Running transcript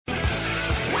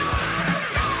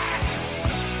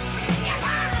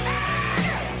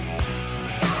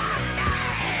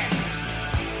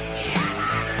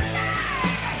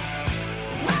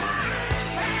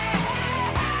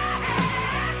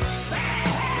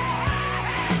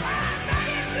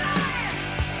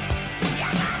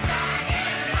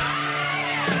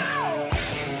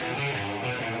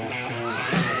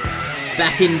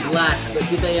back in black, but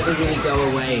did they ever really go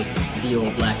away? The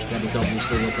All Blacks, that is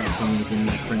obviously what that song is in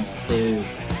reference to,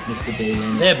 Mr.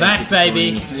 Beelan. They're back,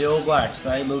 baby. The All Blacks.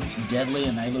 They look deadly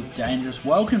and they look dangerous.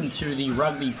 Welcome to the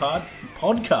Rugby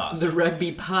podcast. The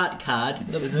Rugby part card.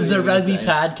 The Rugby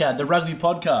pod card. The Rugby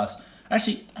podcast.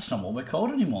 Actually, that's not what we're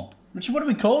called anymore. Richard, what are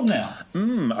we called now?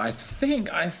 I think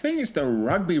it's the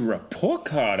Rugby report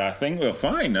card. I think we're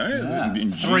fine, no? Yeah.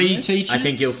 3 teachers. I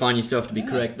think you'll find yourself to be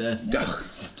correct there. Yeah.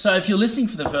 So if you're listening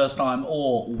for the first time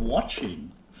or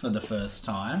watching for the first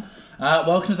time,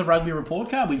 welcome to the Rugby report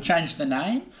card. We've changed the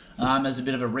name as a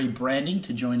bit of a rebranding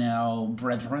to join our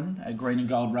brethren at Green and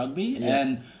Gold Rugby. Yeah.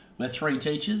 And we're 3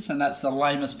 teachers, and that's the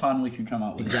lamest pun we could come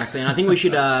up with. Exactly, and I think we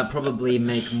should probably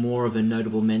make more of a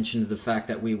notable mention of the fact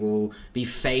that we will be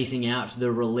phasing out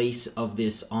the release of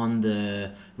this on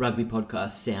the Rugby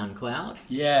Podcast SoundCloud.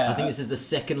 Yeah. I think this is the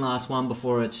second last one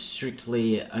before it's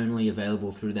strictly only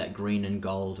available through that Green and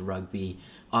Gold Rugby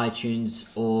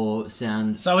iTunes or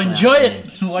Sound. So enjoy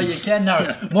it while you can.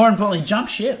 No, more importantly, jump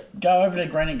ship. Go over to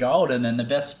Green and Gold, and then the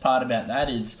best part about that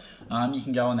is you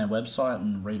can go on their website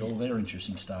and read all their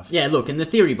interesting stuff. Yeah, look, and the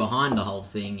theory behind the whole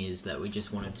thing is that we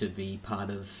just wanted to be part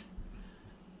of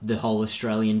the whole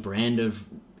Australian brand of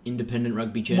independent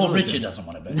rugby journalism. Well, Richard doesn't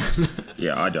want to be.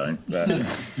 Yeah, I don't. But...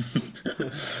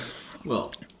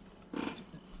 Well...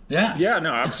 Yeah,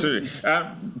 no, absolutely.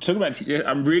 Talking about,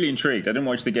 I'm really intrigued. I didn't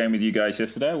watch the game with you guys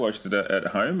yesterday. I watched it at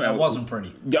home. It wasn't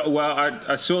pretty. Yeah, well,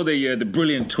 I saw the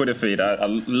brilliant Twitter feed. I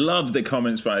love the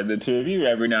comments by the two of you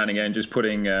every now and again, just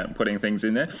putting things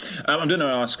in there. I'm going to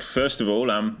ask first of all,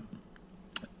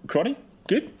 Crotty,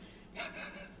 good.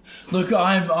 Look,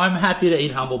 I'm happy to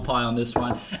eat humble pie on this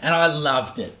one, and I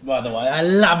loved it. By the way, I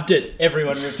loved it.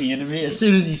 Everyone ripping into me as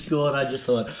soon as he scored. I just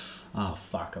thought, oh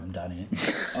fuck, I'm done here.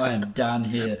 I am done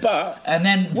here. But and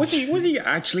then was he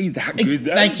actually that good?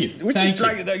 Thank you.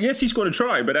 Yes, he scored a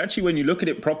try, but actually, when you look at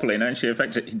it properly and actually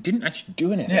affects it, he didn't actually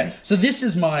do anything. Yeah. So this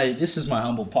is my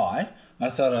humble pie. I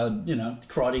thought I'd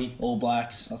Crotty, All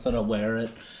Blacks. I thought I'd wear it.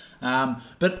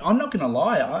 But I'm not gonna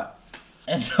lie.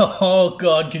 Oh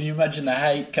God, can you imagine the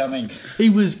hate coming? He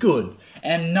was good,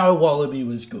 and no Wallaby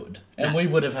was good, and we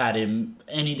would have had him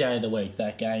any day of the week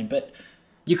that game, but.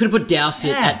 You could have put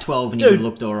Dowsett at 12 and he would have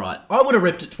looked all right. I would have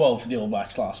ripped at 12 for the All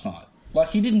Blacks last night. Like,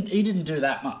 he didn't do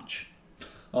that much.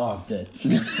 Oh, I'm dead.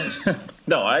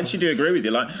 No, I actually do agree with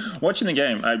you. Like, watching the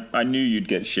game, I knew you'd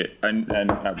get shit. And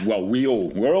well, we're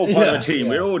all part of a team.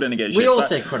 Yeah. We're all going to get shit. We all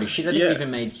say Crotty shit. I think we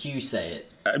even made Hugh say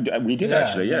it. We did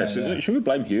actually, yeah. So should we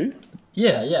blame Hugh?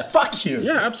 Yeah. Fuck you.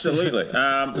 Yeah, absolutely.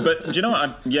 But do you know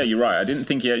what? You're right. I didn't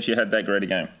think he actually had that great a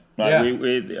game. Like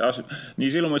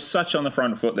New Zealand was such on the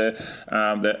front foot there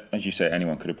that, as you say,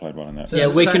 anyone could have played well in that.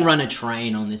 So, we can run a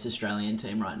train on this Australian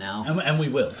team right now. And we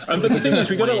will. But the thing is,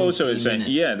 we've got to also say,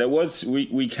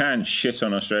 we can shit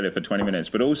on Australia for 20 minutes,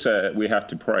 but also we have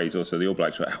to praise also the All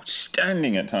Blacks were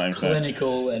outstanding at times.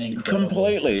 Clinical and incredible.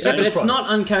 Completely. So, but it's not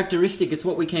uncharacteristic, it's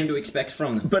what we came to expect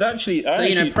from them. But actually...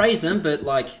 praise them,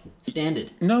 but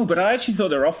standard. No, but I actually thought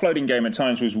their offloading game at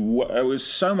times was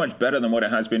so much better than what it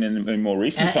has been in more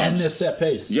recent times. And their set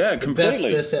piece. Yeah, completely. The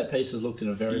best their set pieces looked in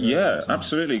a very, very long time.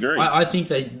 Absolutely agree. I think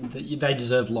they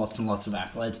deserve lots and lots of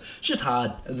accolades. It's just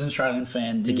hard as an Australian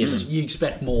fan to give. You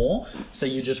expect more, so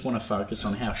you just want to focus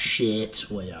on how shit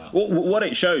we are. Well, what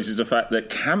it shows is the fact that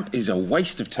camp is a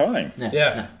waste of time.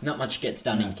 No, not much gets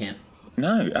done in camp.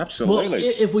 No, absolutely.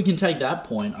 Well, if we can take that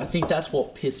point, I think that's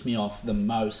what pissed me off the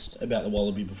most about the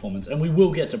Wallaby performance. And we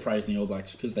will get to praise the All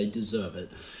Blacks because they deserve it.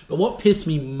 But what pissed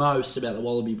me most about the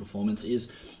Wallaby performance is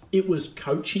it was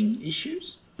coaching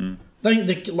issues.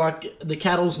 The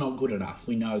Cattle's not good enough.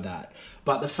 We know that.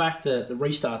 But the fact that the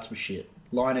restarts were shit.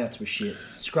 Lineouts were shit.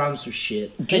 Scrums were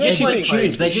shit. They just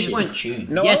weren't tuned.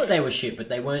 They were shit, but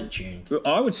they weren't tuned.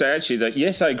 I would say actually that,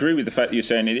 yes, I agree with the fact that you're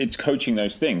saying it's coaching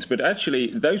those things, but actually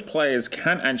those players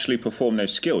can actually perform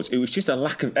those skills. It was just a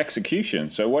lack of execution.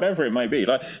 So whatever it may be,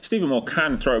 like Stephen Moore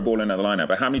can throw a ball in at the lineout,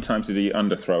 but how many times did he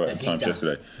underthrow it at times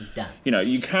yesterday? He's done.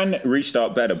 You can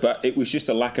restart better, but it was just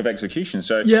a lack of execution.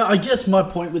 So yeah, I guess my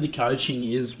point with the coaching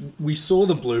is we saw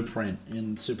the blueprint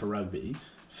in Super Rugby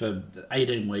for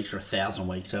 18 weeks or 1,000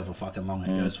 weeks, however fucking long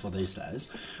it goes for these days.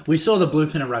 We saw the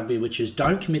blueprint of rugby, which is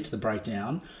don't commit to the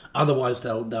breakdown, otherwise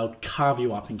they'll carve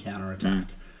you up in counter-attack.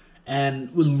 And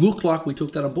it looked like we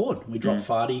took that on board. We dropped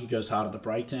Fardy, he goes hard at the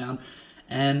breakdown.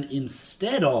 And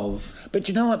instead of... But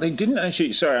you know what? They didn't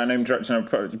actually... Sorry, I know I'm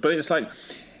interrupting, but it's like...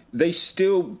 They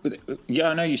still,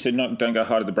 I know you said don't go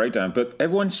hard at the breakdown, but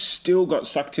everyone still got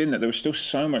sucked in. That there was still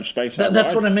so much space.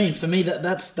 That's what I mean. For me,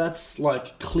 that's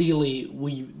like clearly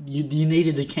you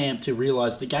needed the camp to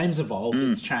realise the game's evolved,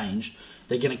 it's changed.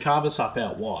 They're going to carve us up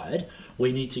out wide.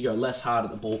 We need to go less hard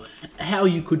at the ball. How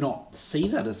you could not see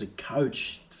that as a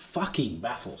coach fucking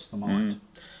baffles the mind.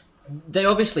 They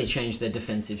obviously changed their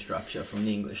defensive structure from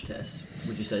the English test.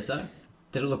 Would you say so?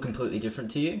 Did it look completely different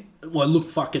to you? Well, it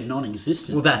looked fucking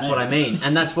non-existent. Well, that's what I mean.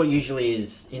 And that's what usually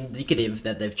is indicative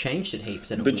that they've changed it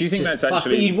heaps. And But do you think that's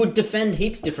actually... But you would defend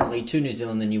heaps differently to New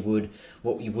Zealand than you would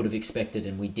what you would have expected.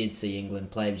 And we did see England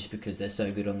play just because they're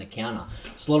so good on the counter.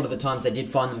 So a lot of the times they did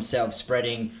find themselves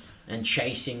spreading and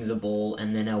chasing the ball,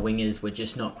 and then our wingers were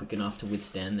just not quick enough to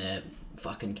withstand their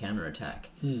fucking counter-attack.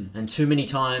 And too many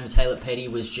times, Haylett Petty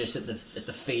was just at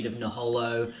the feet of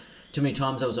Naholo. Too many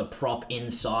times there was a prop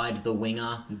inside the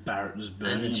winger. Barrett just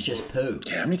burning. And it's just poo.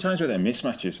 Yeah, how many times were there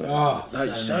mismatches?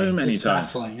 So many just times.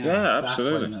 Baffling, Yeah,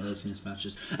 absolutely. Baffling that there's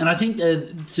mismatches. And I think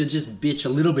to just bitch a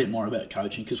little bit more about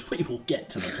coaching, because we will get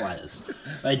to the players.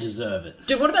 They deserve it.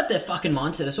 Dude, what about their fucking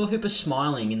mindset? I saw Hooper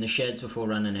smiling in the sheds before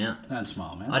running out. Don't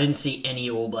smile, man. I didn't see any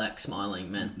All Black smiling,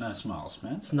 man. No smiles,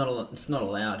 man. It's not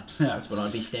allowed. Yeah. That's what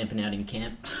I'd be stamping out in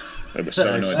camp. They were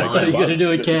so annoyed. That's what you got to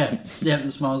do at camp. Stamp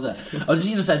the smiles out. I was just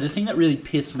going to say, the thing that really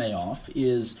pissed me off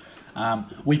is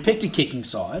we picked a kicking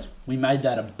side. We made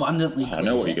that abundantly clear. I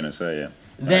know what you're going to say, yeah.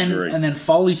 Then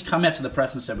Foley's come out to the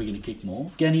press and said we're going to kick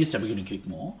more. Genia said we're going to kick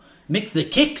more. Mick the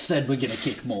Kick said we're going to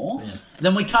kick more. Yeah.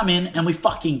 Then we come in and we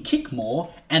fucking kick more,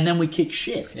 and then we kick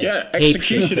shit. Yeah,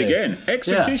 execution again.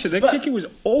 Execution. The kicking was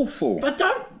awful. But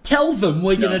don't tell them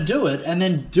we're going to do it and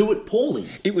then do it poorly.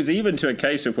 It was even to a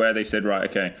case of where they said, right,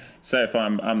 okay, say if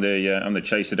I'm the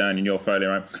chaser down and you're Foley,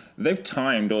 right? They've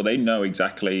timed, or they know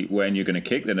exactly when you're going to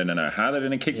kick. They don't know how they're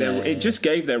going to kick. It just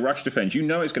gave their rush defense. You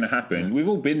know it's going to happen. Yeah. We've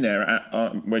all been there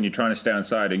when you're trying to stay on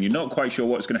side and you're not quite sure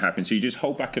what's going to happen, so you just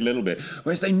hold back a little bit.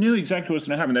 Whereas they knew exactly what's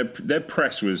going to happen. Their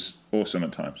press was awesome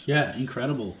at times. Yeah,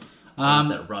 incredible.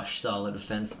 That rush style of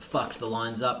defense fucked the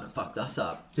lines up and it fucked us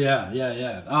up. Yeah.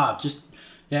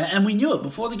 And we knew it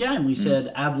before the game. We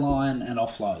said ad line and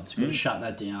offloads. Got to shut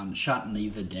that down. Shut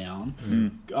neither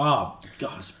down. Oh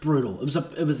God, it's brutal.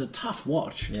 It was a tough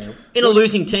watch. Yeah. In a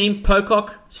losing team,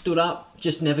 Pocock stood up,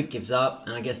 just never gives up,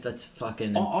 and I guess that's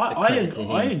fucking.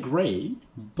 I agree,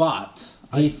 but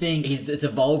I think it's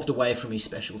evolved away from his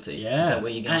specialty. Yeah, is that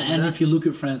where you're going? And if you look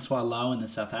at Francois Lowe in the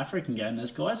South African game,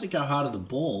 those guys that go hard at the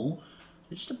ball,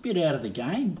 they're just a bit out of the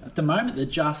game at the moment. They're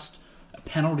just a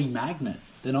penalty magnet.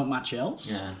 They're not much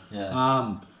else.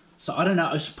 Yeah. So I don't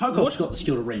know. Pocock's got the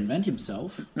skill to reinvent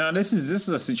himself. No, this is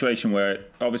a situation where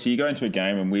obviously you go into a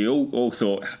game and we all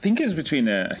thought, I think it was between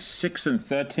a 6 and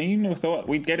 13. We thought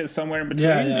we'd get it somewhere in between.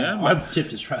 Yeah. I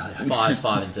tipped Australia. 5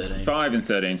 and 13. 5 and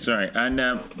 13. Sorry. And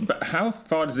but how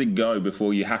far does it go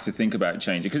before you have to think about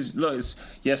changing? Because look,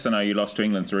 yes, I know you lost to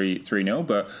England 3-0,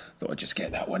 but thought I'd just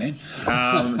get that one in.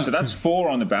 So that's 4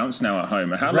 on the bounce now at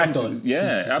home. How record?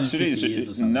 Absolutely.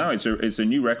 It's a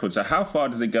new record. So how far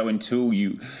does it go until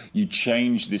you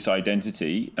change this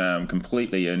identity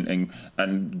completely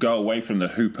and go away from the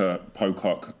Hooper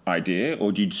Pocock idea,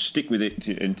 or do you stick with it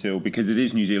until, because it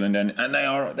is New Zealand and they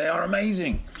are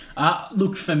amazing?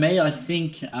 Look, for me, I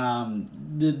think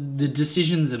the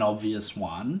decision's an obvious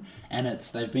one, and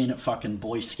they've been at fucking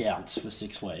Boy Scouts for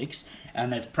 6 weeks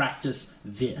and they've practiced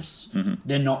this.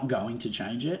 They're not going to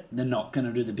change it. They're not going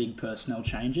to do the big personnel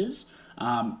changes.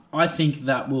 I think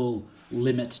that will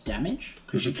limit damage,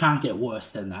 because you can't get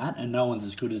worse than that, and no one's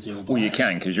as good as the All Blacks. Well, you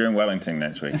can, because you're in Wellington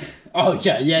next week.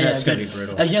 Yeah. It's going to be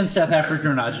brutal. Against South Africa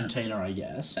and Argentina, I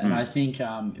guess. And I think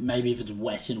maybe if it's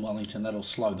wet in Wellington, that'll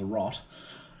slow the rot.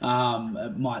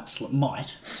 It might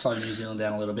slow New Zealand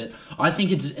down a little bit. I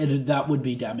think that would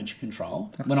be damage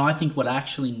control. When I think what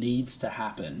actually needs to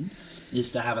happen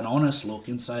is to have an honest look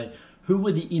and say, who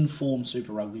were the informed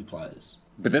Super Rugby players?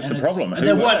 But that's the problem.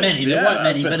 There weren't many,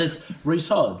 but it's Reece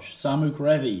Hodge, Samu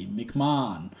Karevi,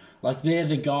 McMahon. Like, they're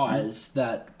the guys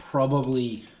that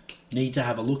probably need to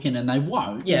have a look in, and they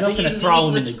won't. Yeah, You're not going to throw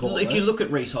them in the gauntlet. If you look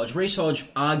at Reece Hodge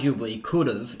arguably could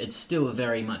have, it's still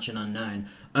very much an unknown,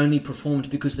 only performed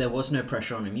because there was no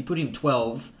pressure on him. You put him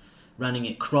 12... running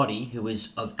at Crotty, who is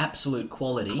of absolute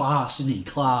quality. Class, isn't he?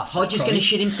 Class. Hodge is going to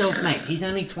shit himself, mate. He's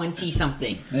only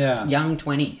 20-something. Yeah. Young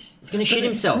 20s. He's going to shit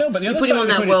himself. No, but you put him on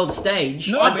that world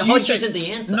stage. Hodge isn't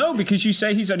the answer. No, because you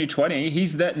say he's only 20.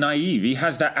 He's that naive. He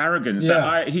has that arrogance.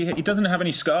 Yeah. He doesn't have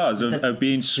any scars of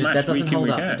being smashed week in,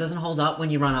 week out. That doesn't hold up when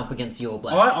you run up against the All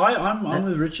Blacks. I'm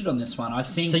with Richard on this one. I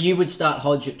think... So you would start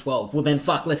Hodge at 12. Well, then,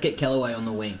 let's get Kellaway on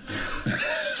the wing.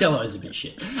 Kellaway's a bit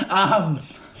shit.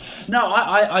 No,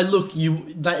 I look.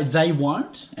 They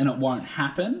won't, and it won't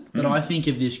happen. But I think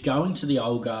if this going to the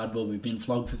old guard where we've been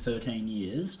flogged for 13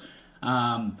 years,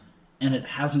 and it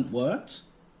hasn't worked,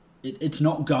 it's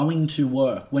not going to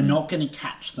work. We're not going to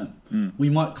catch them. We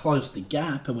might close the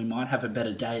gap and we might have a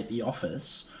better day at the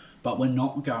office, but we're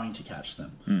not going to catch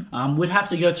them. We'd have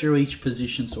to go through each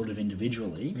position sort of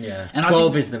individually. Yeah, and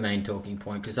 12 is the main talking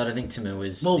point because I don't think Tamu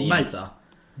is the answer.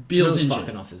 Beale's Tamu's injured.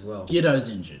 fucking off as well. Giddo's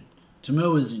injured.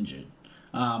 Tamua's injured.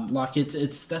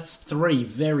 That's three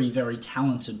very, very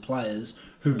talented players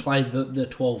who play the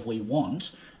 12 we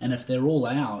want, and if they're all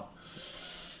out,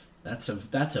 that's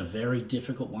a very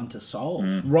difficult one to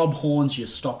solve. Rob Horn's your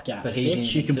stopgap But he's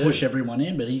fix. You injured can too. push everyone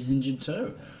in, but he's injured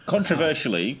too.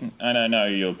 Controversially, and I know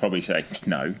you'll probably say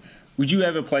no, would you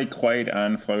ever play Quaid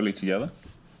and Foley together?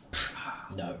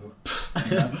 No.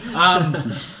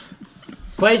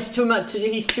 Quaid's too much.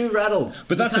 He's too rattled.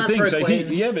 But that's the thing. So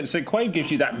Quaid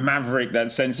gives you that maverick, that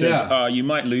sense of you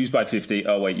might lose by 50.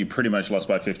 Oh wait, you pretty much lost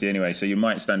by 50 anyway, so you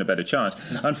might stand a better chance.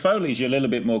 No. And Foley's you're a little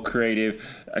bit more creative,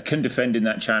 can defend in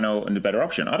that channel, and a better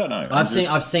option. I don't know.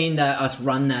 I've seen that us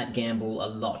run that gamble a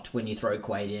lot when you throw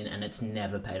Quaid in, and it's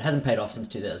never paid. It hasn't paid off since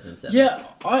 2007. Yeah,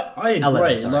 I agree.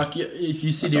 11, like if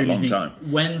you sit That's here a and long you think,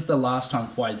 time. when's the last time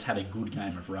Quaid's had a good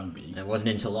game of rugby? It wasn't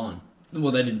until on.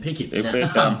 Well, they didn't pick him.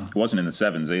 It wasn't in the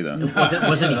sevens either.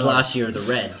 Wasn't his last year of the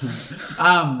Reds.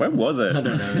 When was it? I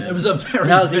don't know. Man. It was a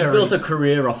very. He's built a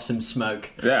career off some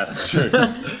smoke. Yeah, that's true.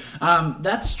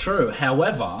 That's true.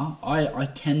 However, I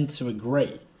tend to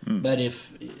agree that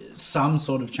if some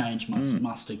sort of change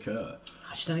must occur.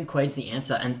 I just don't think Quaid's the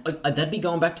answer. And that'd be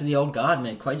going back to the old guard,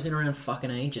 man. Quaid's been around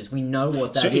fucking ages. We know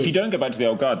what that is. So if you don't go back to the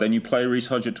old guard, then you play Reece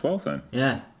Hodge at 12 then?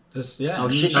 Yeah. I was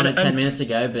shitting on it 10 minutes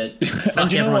ago, but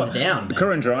fuck, everyone's down.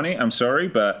 Kurandrani, I'm sorry,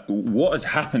 but what has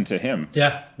happened to him?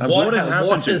 Yeah. What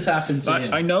has happened to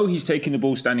him? I know he's taking the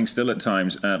ball standing still at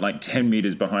times, like 10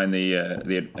 metres behind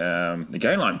the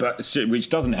game line, which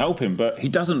doesn't help him, but he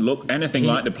doesn't look anything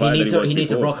like the player that he was before. He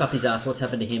needs to rock up his ass. What's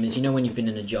happened to him is, when you've been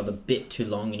in a job a bit too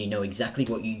long and you know exactly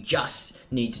what you just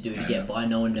need to do to get by.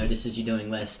 No one notices you doing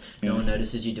less. No one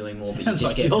notices you doing more, but you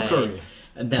just get paid.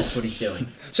 And that's what he's doing.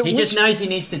 So he just knows he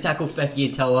needs to tackle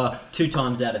Fekir Toa 2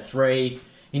 times out of 3.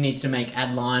 He needs to make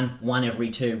ad line 1 every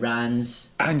 2 runs.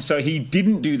 And so he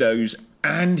didn't do those,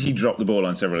 and he dropped the ball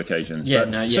on several occasions.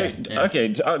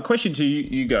 Okay, question to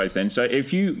you guys then. So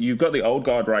if you've got the old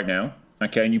guard right now,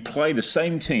 okay, and you play the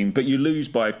same team, but you lose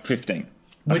by 15.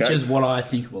 Which is what I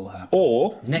think will happen.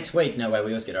 Or next week, no way, we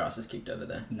always get our asses kicked over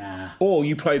there. Nah. Or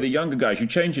you play the younger guys, you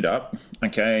change it up,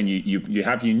 okay, and you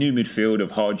have your new midfield of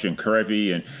Hodge and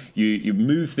Karevi, and you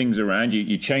move things around,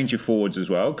 you change your forwards as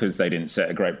well, because they didn't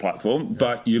set a great platform,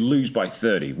 but you lose by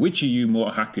 30. Which are you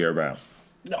more happier about?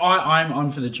 I'm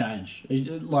for the change.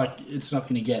 It's not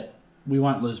going to get... We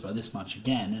won't lose by this much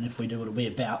again, and if we do, it'll be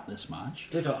about this much.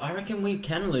 Dude, I reckon we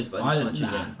can lose by this much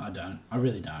again. I don't. I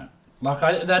really don't.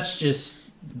 That's just...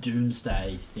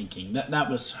 doomsday thinking.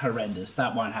 That was horrendous.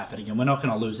 That won't happen again. We're not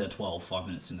going to lose our 12 5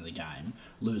 minutes into the game,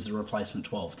 lose the replacement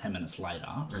 12 10 minutes later.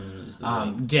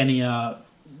 Genia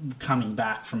coming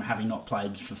back from having not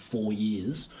played for 4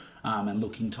 years and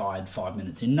looking tired 5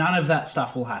 minutes in. None of that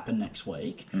stuff will happen next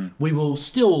week. We will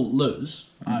still lose.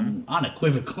 I'm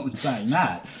unequivocal in saying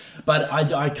that, but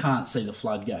I can't see the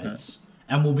floodgates.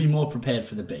 And we'll be more prepared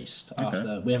for the beast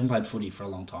after we haven't played footy for a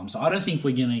long time. So I don't think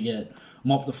we're going to get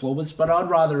mop the floor with, but I'd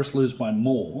rather us lose by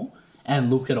more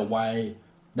and look at a way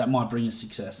that might bring us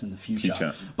success in the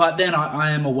future. But then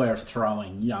I am aware of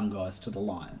throwing young guys to the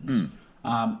Lions.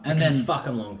 And then fuck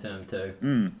them long term too.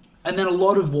 And then a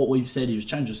lot of what we've said is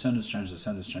change the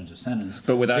centres.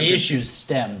 But without the issues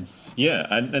stem. Yeah,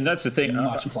 and that's the thing.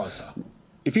 Much closer.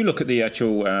 If you look at the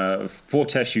actual 4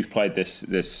 tests you've played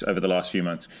this over the last few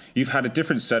months, you've had a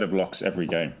different set of locks every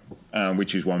game,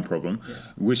 which is one problem. Yeah.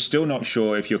 We're still not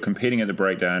sure if you're competing at the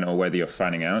breakdown or whether you're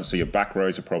fanning out, so your back row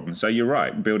is a problem. So you're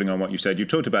right, building on what you said. You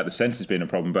talked about the centres being a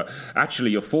problem, but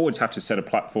actually your forwards have to set a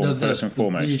platform first and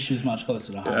foremost. The issue's much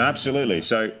closer to home. Absolutely.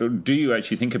 So do you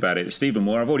actually think about it? Stephen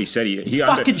Moore, I've already said he's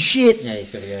fucking shit. Yeah,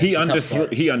 he's got to go.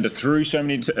 He underthrew so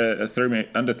many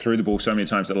underthrew the ball so many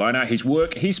times at line out. His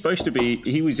work, he's supposed to be.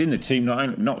 He was in the team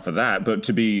not for that, but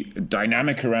to be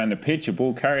dynamic around the pitch, a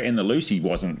ball carrier in the loose. He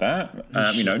wasn't that.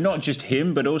 Not just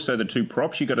him, but also the 2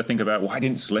 props. You got to think about why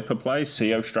didn't Slipper play?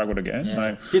 CO struggled again.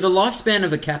 Yeah. See, the lifespan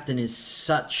of a captain is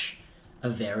such a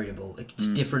variable. It's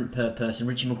different per person.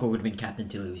 Richie McCaw would have been captain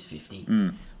till he was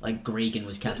 50. Like Gregan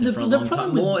was captain for a long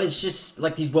time. More, it's just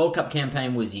like his World Cup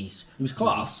campaign was his. It was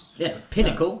class.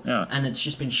 Pinnacle. Yeah. And it's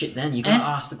just been shit. Then you got to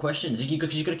ask the questions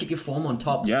because you got to keep your form on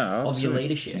top of your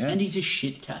leadership. Yeah. And he's a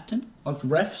shit captain. Like,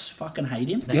 refs fucking hate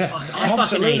him. I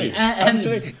fucking hate him.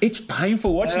 Absolutely. It's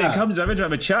painful watching it. Yeah. Comes over to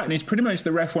have a chat, and it's pretty much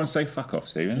the ref wants to say, fuck off,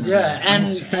 Stephen. Yeah, and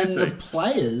Seriously. the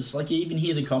players, like, you even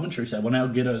hear the commentary say, well, now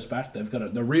Giddo's back. They've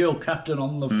got the real captain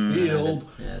on the field.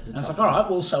 It's a and it's tough like, all right,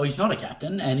 well, so he's not a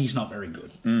captain, and he's not very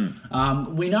good.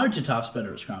 We know Tataf's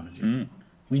better at scrummaging.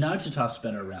 We know Tataf's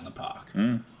better around the park.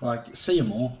 Like, see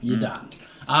him all, you're done.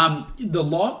 The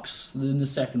locks in the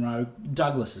second row,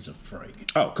 Douglas is a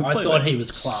freak. Oh, completely. I thought he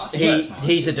was class. last night.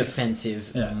 He's a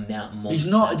defensive mountain monster. He's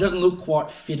not. It doesn't look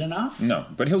quite fit enough. No,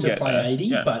 but he'll to get play there. 80.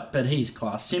 Yeah. But he's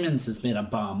class. Simmons has been a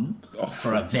bum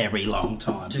for a very long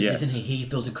time. Dude, Yeah. isn't he? He's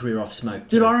built a career off smoke.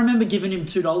 Dude, I remember giving him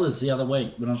 $2 the other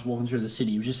week when I was walking through the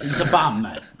city. He was he's a bum,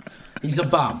 mate. He's a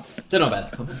bum. Don't know about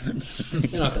that comment.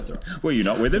 Don't know if that's all right. Were you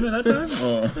not with him at that time?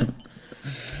 Or?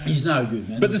 He's no good,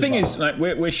 man. But the He's a thing bum. is, like,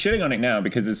 we're shitting on it now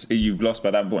because you've lost by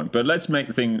that point. But let's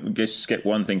just get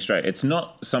one thing straight. It's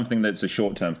not something that's a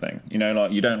short-term thing. You know,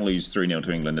 like, you don't lose 3-0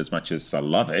 to England as much as I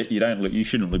love it. You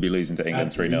shouldn't be losing to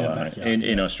England 3-0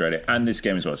 in Australia and this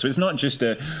game as well. So it's not just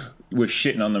we're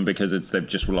shitting on them because they've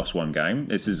just lost one game.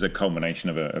 This is a culmination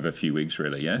of a few weeks,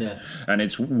 really. Yes? Yeah. And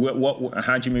it's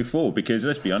how do you move forward? Because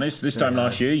let's be honest, this time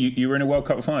last year you were in a World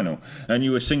Cup final and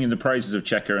you were singing the praises of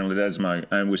Cheika and Ledesma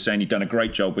and were saying you'd done a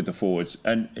great job with the forwards.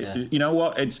 And you know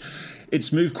what?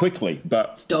 It's moved quickly,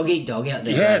 but It's dog eat dog out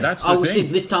there. Yeah, right? that's the I would thing.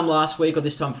 say this time last week or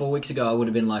this time 4 weeks ago, I would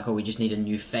have been like, we just need a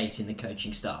new face in the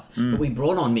coaching staff. But we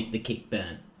brought on Mick the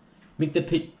Kickburn. Mick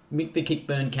the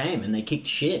Kickburn came and they kicked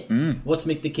shit. What's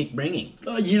Mick the Kick bringing?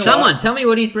 You know Someone what? tell me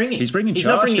what he's bringing. he's bringing He's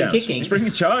charge not bringing downs. kicking. He's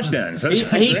bringing charge downs. That's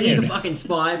what He's a bringing. fucking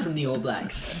spy from the All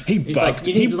Blacks. He He's bugged. like,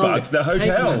 you He need longer. bugged the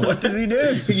hotel. Take- What does he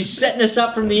do? He's setting us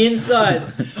up from the inside.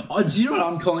 Do you know what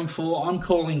I'm calling for? I'm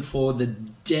calling for the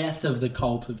death of the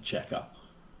cult of Checker.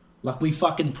 Like, we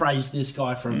fucking praised this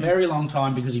guy for a very long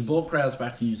time because he brought crowds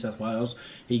back to New South Wales.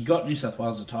 He got New South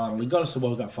Wales a title. He got us a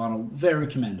World Cup final. Very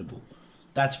commendable.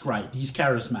 That's great. He's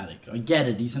charismatic. I get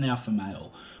it. He's an alpha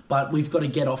male. But we've got to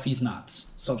get off his nuts.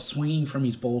 Stop swinging from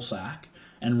his ball sack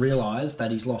and realise that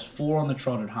he's lost 4 on the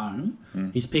trot at home.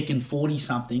 He's picking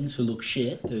 40-somethings who look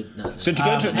shit. Dude, no. So to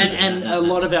go And a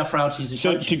lot of our frailties are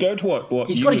So coaching. to go to what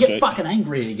He's you got to get said- fucking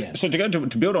angry again. So to go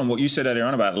to build on what you said earlier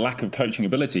on about lack of coaching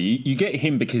ability, you get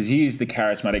him because he is the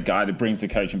charismatic guy that brings the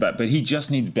coaching back, but he just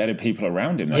needs better people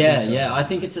around him. I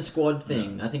think it's a squad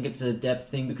thing. I think it's a depth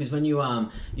thing because when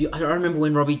I remember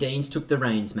when Robbie Deans took the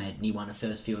reins, mate, and he won a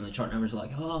first few, and the trot numbers were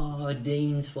like, oh,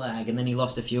 Deans flag, and then he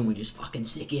lost a few, and we just fucking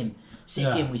sick him.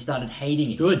 We started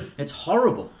hating him. Good. It's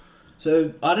horrible.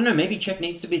 So I don't know. Maybe Czech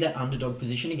needs to be that underdog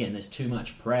position again. There's too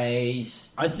much praise.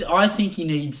 I think he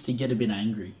needs to get a bit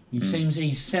angry. He seems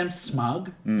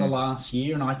smug the last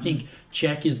year, and I think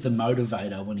Czech is the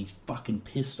motivator when he's fucking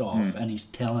pissed off and he's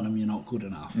telling him you're not good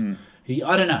enough.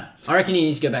 I don't know. I reckon he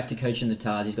needs to go back to coaching the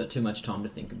Tars. He's got too much time to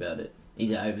think about it.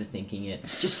 He's overthinking it.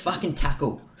 Just fucking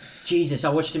tackle. Jesus, I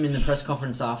watched him in the press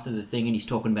conference after the thing and he's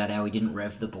talking about how he didn't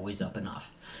rev the boys up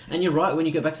enough. And you're right, when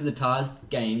you go back to the Tars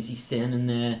games, he's standing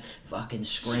there fucking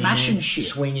screaming, Smashing shit.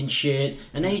 swinging shit.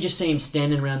 And now you just see him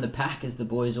standing around the pack as the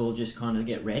boys all just kind of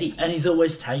get ready. And he's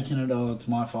always taking it, it's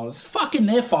my fault. It's fucking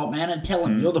their fault, man, and tell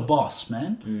them, you're the boss,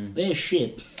 man. They're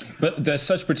shit. But they're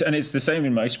such, and it's the same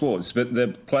in most sports, but the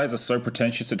players are so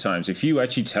pretentious at times. If you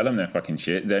actually tell them they're fucking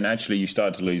shit, then actually you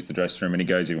start to lose the dressing room and it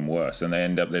goes even worse, and they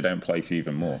don't play for you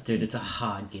even more. Dude, it's a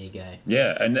hard gig, eh?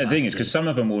 Yeah, and the thing is, because some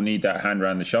of them will need that hand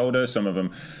around the shoulder, some of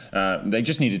them, they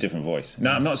just need a different voice.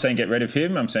 Now, I'm not saying get rid of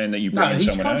him, I'm saying that you bring No, in he's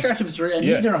someone else. contracted for 3, and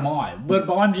neither am I.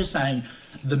 But I'm just saying,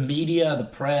 the media, the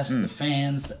press, the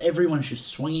fans, everyone's just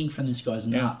swinging from this guy's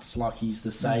nuts like he's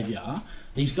the saviour.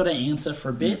 He's got to answer for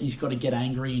a bit, he's got to get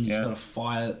angry, and he's got to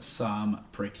fire some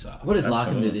pricks up. What does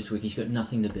Larkham do this week? He's got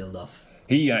nothing to build off.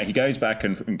 He goes back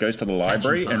and goes to the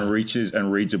library and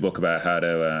reads a book about how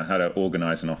to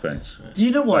organise an offence. Do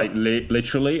you know what? Like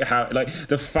literally how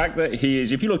the fact that he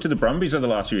is. If you look to the Brumbies of the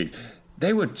last few weeks,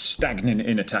 they were stagnant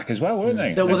in attack as well, weren't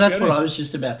they? Well, that's what I was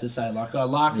just about to say. Like,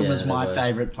 Larkham was my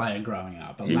favourite player growing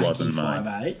up. He wasn't mine.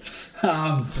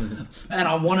 5'8". And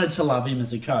I wanted to love him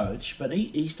as a coach, but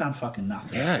he's done fucking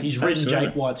nothing. Yeah, he's ridden absolutely.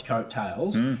 Jake White's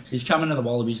coattails. He's coming to the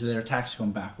Wallabies, their attack's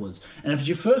gone backwards. And if it's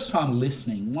your first time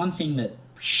listening, one thing that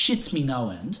shits me no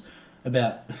end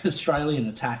about Australian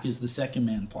attack is the second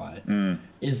man play.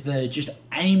 Is the just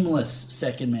aimless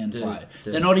second man play.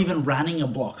 They're not even running a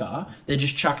blocker. They're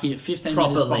just chucking it 15 Proper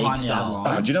metres league behind the style. other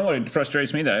line. Do you know what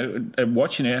frustrates me though?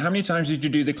 Watching it, how many times did you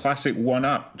do the classic one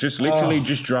up? Just literally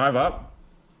just drive up,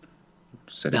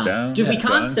 set it down. Dude, we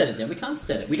can't set it down. We can't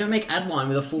set it. We don't make Adline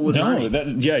with a forward No,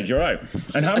 running. you're right.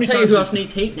 And how I'll many tell you times? who else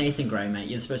needs heat? Nathan Gray, mate.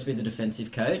 You're supposed to be the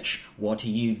defensive coach. What are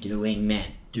you doing,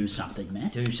 man? do something, man.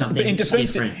 Do But something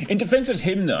different. in defense of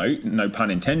him, though, no pun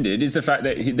intended, is the fact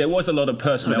that there was a lot of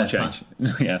personnel Not a bad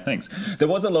change. Yeah, thanks. There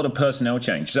was a lot of personnel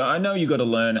change. So I know you got to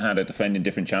learn how to defend in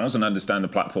different channels and understand the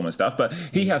platform and stuff, but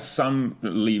he has some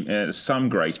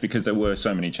grace because there were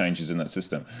so many changes in that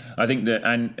system. I think that,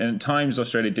 and at times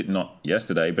Australia did not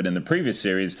yesterday, but in the previous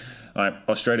series,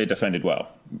 Australia defended well.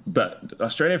 But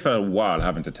Australia for a while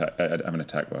haven't attacked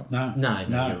well. No,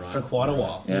 you're right. for quite a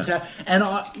while. Yeah. And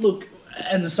look,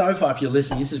 and so far, if you're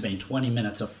listening, this has been 20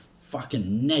 minutes of fucking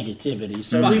negativity.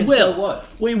 So Fucking we will, so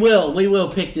what? we will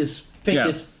pick this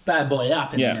bad boy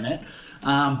up in a minute.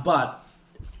 But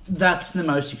that's the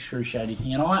most excruciating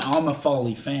thing. And I'm a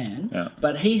Foley fan,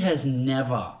 but he has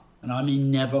never, and I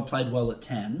mean never, played well at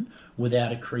 10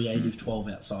 without a creative 12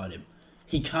 outside him.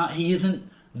 He isn't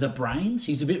the brains.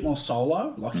 He's a bit more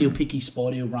solo. Like he'll pick his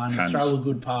spot, he'll run, he'll throw a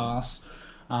good pass.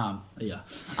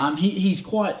 He's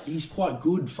quite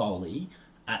good, Foley,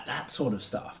 at that sort of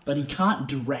stuff, but he can't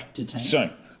direct a team. So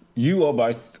you are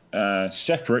both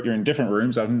separate. You're in different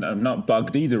rooms. I've not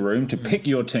bugged either room to pick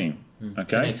your team.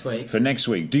 Okay, for next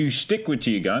week. Do you stick with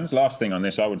your guns? Last thing on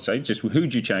this, I would say, just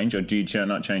who'd you change, or do you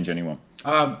not change anyone?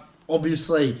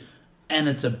 Obviously, and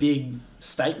it's a big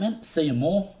statement. See you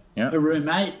more. Yeah. A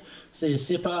roommate. See a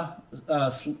sipper.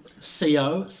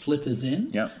 CO slippers in.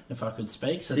 Yeah. If I could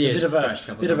speak. So Theo's it's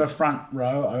a bit of a times. front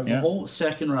row overhaul.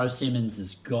 Second row Simmons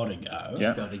has got to go.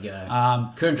 Yeah. Got to go.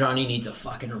 Kurandrani needs a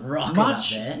fucking rocket up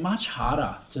there. Much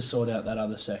harder to sort out that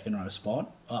other second row spot.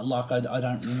 I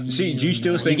don't really... See, do you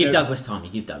still You think... give Douglas time. You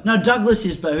give Douglas. No, Douglas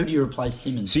is, but who do you replace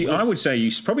Simmons See, with? I would say you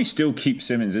probably still keep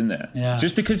Simmons in there. Yeah.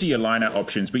 Just because of your line-out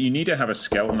options, but you need to have a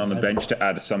skeleton on the bench to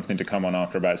add something to come on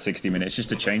after about 60 minutes, just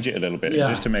to change it a little bit. Yeah.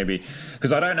 Just to maybe...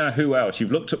 Because I don't know who else.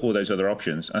 You've looked at all those other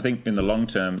options. I think in the long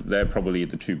term, they're probably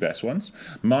the two best ones.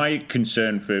 My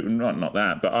concern for... Not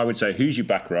that, but I would say, who's your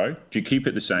back row? Do you keep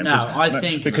it the same? No, I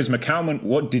think... Because McCalman,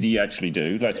 what did he actually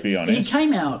do? Let's be honest. He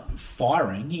came out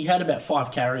firing. He had about 5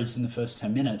 carries in the first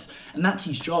 10 minutes, and that's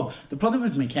his job. The problem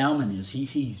with McCalman is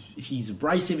he's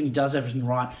abrasive and he does everything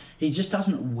right. He just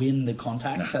doesn't win the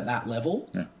contacts at that level.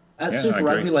 Yeah. At Yeah, Super I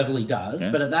Rugby agree. level he does,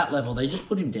 but at that level they just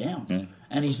put him down.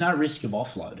 And he's no risk of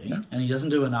offloading, and he doesn't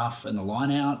do enough in the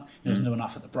line out, he doesn't do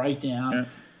enough at the breakdown.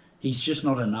 He's just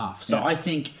not enough. So I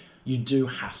think you do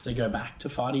have to go back to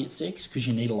Fardy at 6 because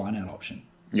you need a line out option.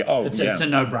 Yeah. It's a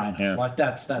no-brainer. Yeah. Like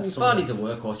that's Fardy's a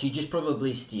workhorse. You just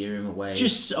probably steer him away.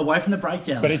 just away from the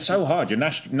breakdowns. But it's so hard. Your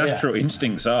natural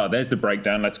instincts are, there's the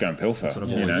breakdown, let's go and pilfer.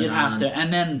 You know? You'd have to.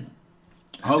 And then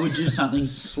I would do something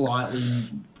slightly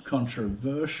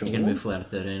controversial. You're going to move full out of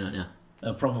 13, aren't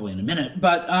you? Probably in a minute.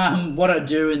 But what I'd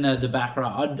do in the back row,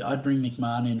 I'd bring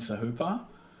McMahon in for Hooper.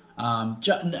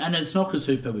 And it's not because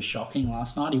Hooper was shocking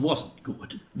last night. He wasn't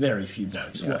good. Very few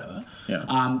blokes were. Yeah.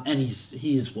 And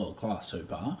he is world-class,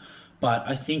 Hooper. But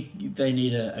I think they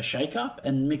need a shake-up.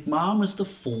 And McMahon was the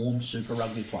form Super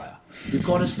Rugby player. You've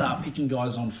got to start picking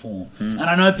guys on form. And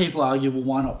I know people argue, well,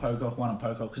 why not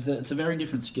Pocock, Because it's a very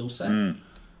different skill set. And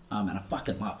I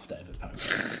fucking love David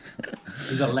Pocock.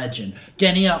 He's a legend.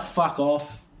 Genia, fuck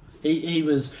off. He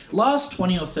was... Last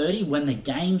 20 or 30, when the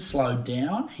game slowed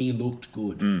down, he looked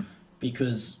good.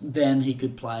 Because then he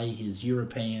could play his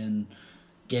European...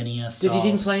 Genia style. Dude,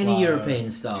 he didn't play slow. any European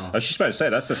style. I was just about to say,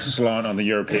 that's a slant on the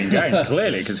European game,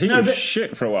 clearly, because he was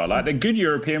shit for a while. Like, a good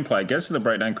European player gets to the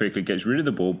breakdown quickly, gets rid of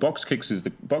the ball, box kicks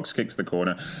the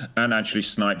corner, and actually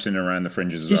snipes in around the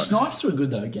fringes as well. His snipes were good,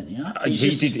 though, Genia.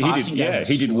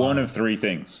 He did one of 3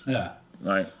 things. Yeah.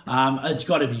 Right. It's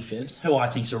got to be Phibbs, who I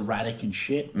think's erratic and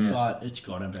shit, but it's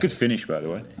got to be. Good finish, by the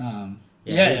way.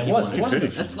 It was. Good It was a good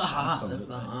finish. That's the finish, heart. absolutely. That's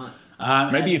the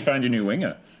heart. Maybe you found your new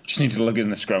winger. Just need to look in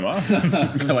the scrum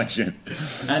half collection.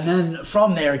 And then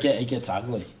from there, it gets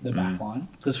ugly, the back line.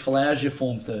 Because Folau's your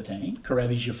form 13,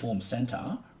 Karevi's your form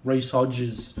centre, Reece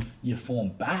Hodges your form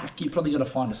back. You probably got to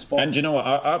find a spot. And do you know what?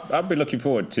 I'd be looking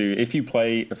forward to, if you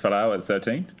play Folau at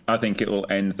 13, I think it will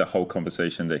end the whole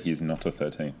conversation that he's not a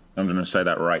 13. I'm going to say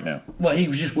that right now. Well, he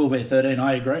just will be 13,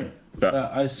 I agree. But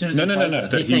as soon as no.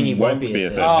 that- He's saying he won't be a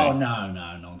 13. Oh,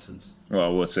 no, nonsense.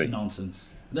 Well, we'll see. Nonsense.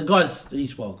 The guy's,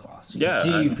 he's world class. Yeah.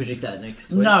 Do you predict that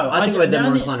next week? No, I think I we're don't- then the more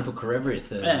only- inclined to put Karevi at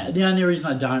 13. Yeah, the only reason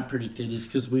I don't predict it is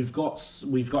because we've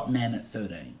got men at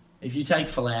 13. If you take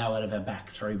Folau out of our back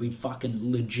 3, we've fucking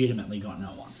legitimately got no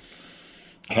one.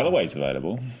 Callaway's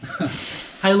available.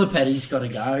 Taylor Petty's got to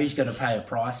go. He's got to pay a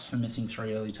price for missing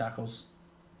 3 early tackles.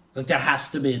 Like, there has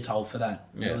to be a toll for that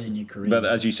early in your career. But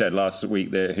as you said last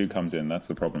week, who comes in? That's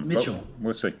the problem. Mitchell. But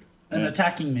we'll see. An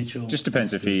attacking Mitchell. Just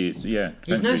depends if he,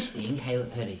 There's no sting,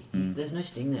 Caleb Petty. There's no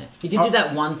sting there. He did do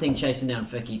that one thing chasing down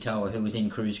Feki Toa, who was in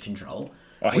cruise control.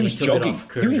 Oh, he when was took it jogging.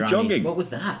 off He was Kurandrani's. jogging. What was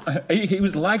that?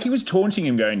 He was taunting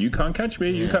him, going, "You can't catch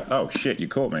me. You can't." Oh shit! You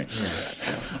caught me.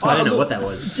 I don't know what that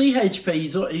was.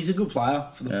 DHP, he's a good player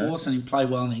for the Force, and he played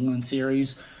well in the England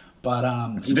series. But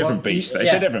It's a different beast. They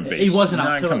said different beast. He wasn't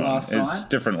up to it come on. last night. It's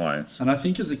different lines. And I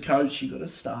think as a coach, you got to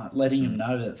start letting him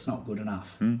know that's not good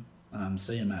enough.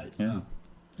 See you, mate. Yeah.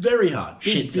 Very hard.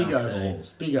 Shit Big sucks,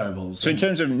 overalls. Big overalls. So in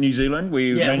terms of New Zealand,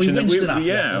 we Yeah, we mentioned winced that enough,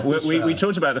 yeah, we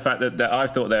talked about the fact that I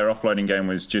thought their offloading game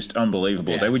was just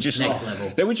unbelievable. Yeah, They were just next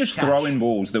level. They were just Cash. throwing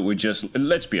balls that were just.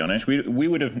 Let's be honest, we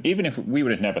would have, even if we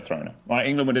would have never thrown them. Like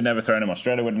England would have never thrown them,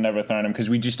 Australia would have never thrown them, because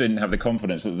we just didn't have the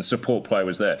confidence that the support play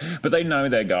was there. But they know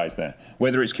their guys there.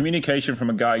 Whether it's communication from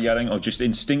a guy yelling or just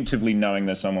instinctively knowing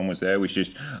that someone was there was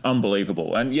just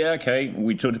unbelievable. And yeah, okay,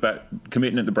 we talked about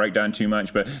committing at the breakdown too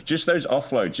much, but just those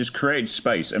offloads just created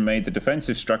space and made the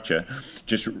defensive structure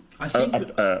just I think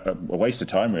a waste of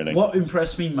time, really. What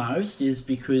impressed me most is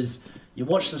because you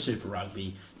watch the Super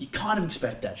Rugby, you kind of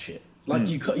expect that shit. Like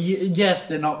yes,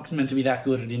 they're not meant to be that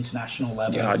good at international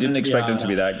level. Yeah, I didn't expect them to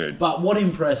be that good. But what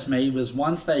impressed me was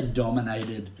once they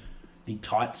dominated the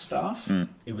tight stuff,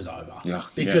 it was over. Yeah,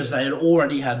 because they had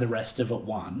already had the rest of it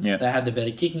won. Yeah. They had the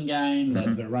better kicking game, they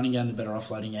had the better running game, the better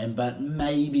offloading game, but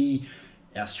maybe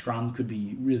our scrum could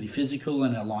be really physical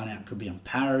and our line-out could be on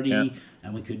parity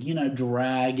and we could,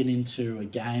 drag it into a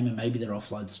game and maybe their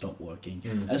offload stopped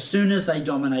working. As soon as they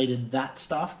dominated that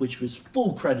stuff, which was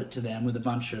full credit to them with a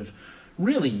bunch of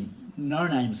really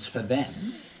no-names for them,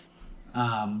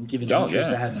 given the interest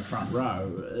they had in the front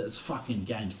row, it's fucking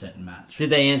game, set and match. Did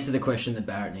they answer the question that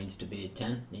Barrett needs to be a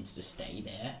 10? Needs to stay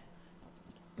there?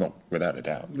 Well, without a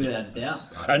doubt. Without a doubt.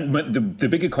 And but the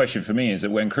bigger question for me is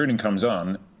that when Cruden comes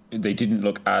on, they didn't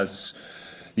look as.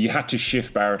 You had to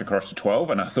shift Barrett across to 12,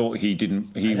 and I thought he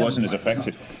wasn't as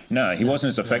effective. No, he wasn't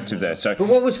as effective there. So But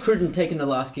what was Cruden taking the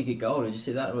last kick at goal? Did you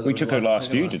see that? we took a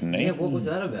last few, didn't he? Yeah, what was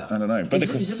that about? I don't know. But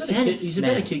He's a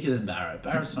better kicker than Barrett.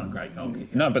 Barrett's not a great goal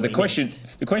kicker. no, but the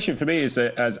question for me is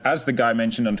that as the guy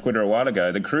mentioned on Twitter a while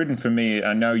ago, the Cruden for me,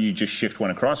 I know you just shift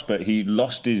one across, but he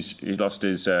lost his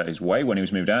way when he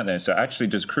was moved out there. So actually,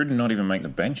 does Cruden not even make the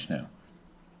bench now?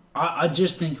 I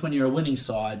just think when you're a winning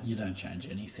side, you don't change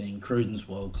anything. Cruden's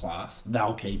world class.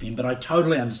 They'll keep him. But I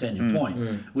totally understand your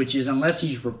point, which is unless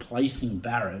he's replacing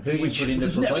Barrett, Who do you which put in to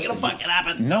is never replace going to him? fucking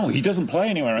happen. No, he doesn't play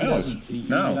anywhere else. You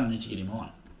No. don't need to get him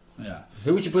on. Yeah.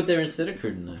 Who would you put there instead of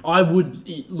Cruden, though? I would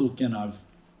look, and I've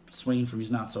swinging for his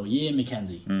nuts all year,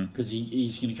 Mackenzie, because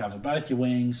he's going to cover both your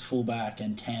wings, fullback,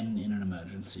 and 10 in an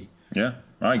emergency. Yeah,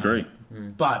 I agree.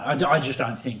 But I just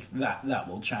don't think that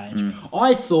will change.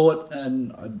 I thought,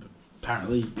 and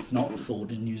apparently it's not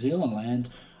thought in New Zealand land,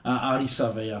 Artie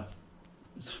Savia,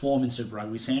 his form in Super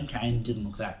Rugby, Sam Cane didn't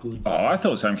look that good. Oh, I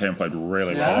thought Sam Cane played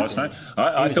really well last night.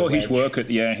 I thought his work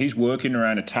he's working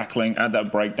around a tackling at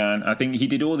that breakdown. I think he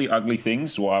did all the ugly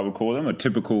things, what I would call them, a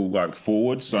typical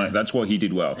forwards. Like, that's what he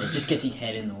did well. He just gets his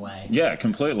head in the way. Yeah,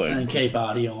 completely. And keep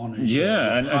Artie on. And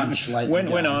And punch late when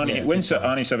in the game.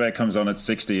 Arnie Surveyor comes on at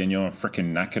 60 and you're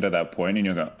freaking knackered at that point and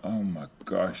you go, oh my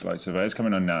gosh, like Surveyor's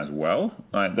coming on now as well.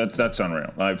 Like that's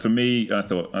unreal. Like for me, I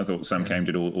thought Sam Cane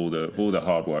did all the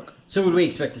hard work. So would we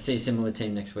expect to see a similar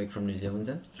team next week from New Zealand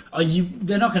then?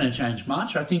 They're not going to change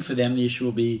much. I think for them the issue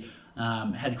will be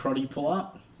had Crotty pull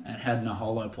up and had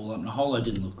Naholo pull up. Naholo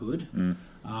didn't look good.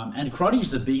 And Crotty's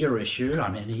the bigger issue.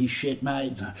 I mean, he's shit,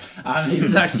 mate. He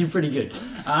was actually pretty good.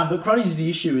 But Crotty's the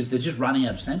issue is they're just running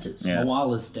out of centres. Yeah.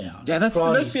 Mawala's down. Yeah, let's be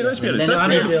honest. That's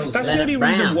the only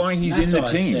reason why he's in the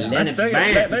team.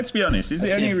 Let's be honest. It's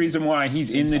the only reason why he's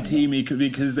in the team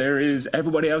because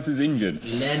everybody else is injured.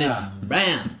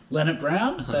 Leonard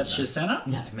Brown? That's your centre?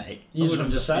 No, mate. You just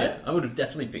wanted to say it? I would have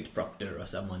definitely picked Proctor or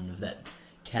someone of that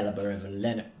calibre over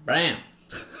Leonard Brown.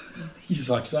 He's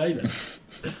like Saban.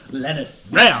 Leonard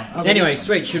Brown. Anyway,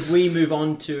 sweet. Should we move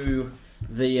on to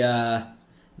the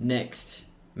next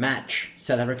match,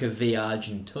 South Africa v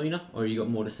Argentina, or you got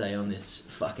more to say on this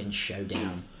fucking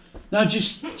showdown? No,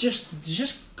 just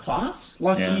class.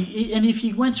 Like, and if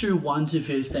you went through 1 to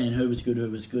 15, who was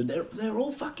good, they're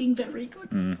all fucking very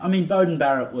good. I mean, Bowden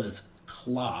Barrett was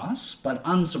class, but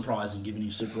unsurprising given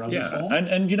his Super Rugby form.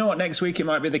 And you know what? Next week it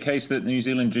might be the case that New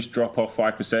Zealand just drop off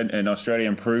 5% and Australia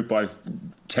improve by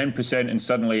 10%, and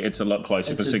suddenly it's a lot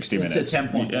closer for 60 minutes. It's a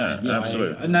 10-point game. Yeah,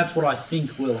 absolutely. And that's what I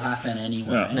think will happen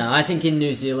anyway. Yeah. No, I think in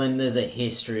New Zealand there's a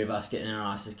history of us getting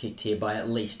our asses kicked here by at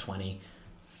least 20.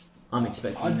 I'm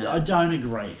expecting that. I don't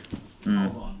agree.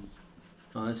 Hold on.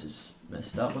 Oh, this is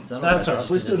messed up. What's that? That's all right.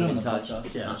 We're Just still doesn't doing the get touched.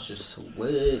 podcast. Yeah, That's it's just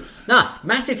sweet. Nah,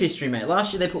 massive history, mate.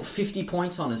 Last year they put 50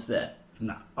 points on us there.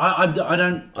 No, I don't. I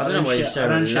don't know why you're so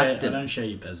reluctant. I don't share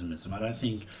your pessimism. I don't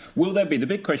think. Will there be? The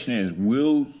big question is: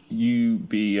 will you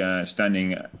be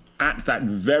standing at that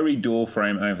very door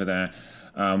frame over there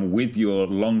with your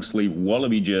long sleeve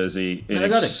Wallaby jersey in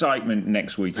excitement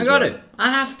next week? I got it.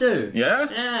 I have to. Yeah.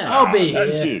 Yeah. I'll be here.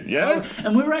 That's good. Yeah.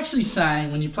 And we were actually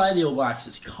saying when you play the All Blacks,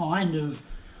 it's kind of.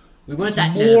 We weren't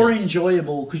that more nervous.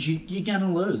 enjoyable because you're going to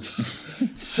lose.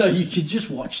 So you could just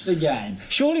watch the game.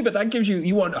 Surely, but that gives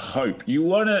you want hope. You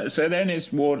want to. So then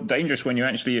it's more dangerous when you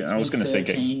actually. I was going to say.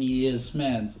 13 years,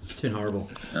 man. It's been horrible.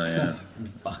 Oh yeah.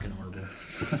 Fucking horrible.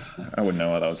 I wouldn't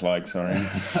know what that was like. Sorry.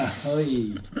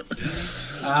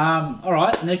 All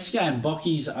right, next game,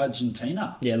 Bocky's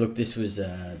Argentina. Yeah, look, this was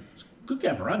Good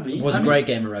game of rugby. It was a great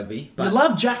game of rugby. I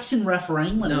love Jackson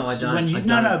refereeing when No, it's, I don't. when you, I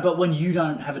no, don't. but when you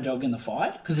don't have a dog in the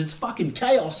fight because it's fucking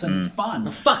chaos and it's fun.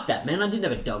 Oh, fuck that, man. I didn't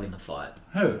have a dog in the fight.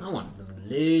 Who? I wanted them to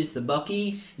lose, the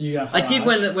Buckies. You go for I did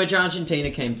Arch. when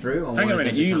Argentina came through. I Hang on a wanted minute.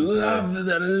 them to You come through. love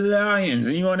the Lions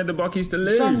and you wanted the Bockies to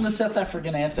lose. Sang the South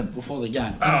African anthem before the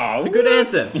game. Oh, It's a good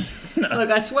anthem.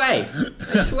 Look, I sway.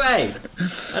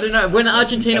 I don't know. When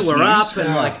Argentina That's were news. up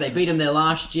and like they beat them there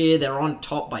last year, they were on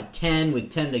top by 10 with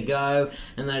 10 to go,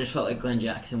 and they just felt like Glenn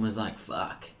Jackson was like,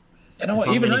 "Fuck, You know if what?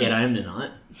 I'm Even going to though- get home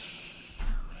tonight."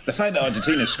 the fact that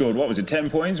Argentina scored, what was it, 10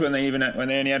 points when they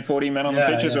only had 14 men on the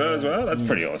pitch as well? That's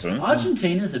pretty awesome.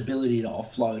 Argentina's ability to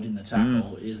offload in the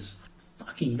tackle is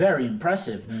fucking very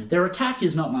impressive. Their attack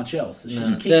is not much else. It's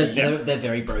just kicking. They're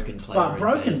very broken players. But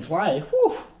broken play,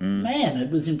 whew, man, it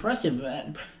was impressive.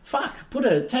 Fuck,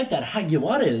 take that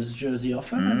Jaguares jersey off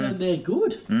them, and they're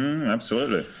good.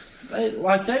 Absolutely.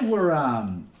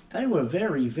 They were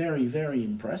very, very, very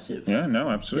impressive. Yeah, no,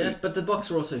 absolutely. Yeah, but the Box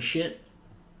were also shit.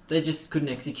 They just couldn't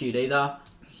execute either.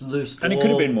 Loose ball. And it could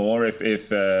have been more if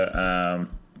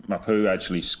Mapu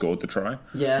actually scored the try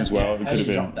as well. Yeah, It how could do have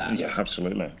you drop that? Yeah,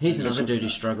 absolutely. He's another dude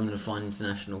who's struggling to find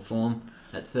international form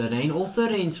at 13. All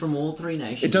 13s from all three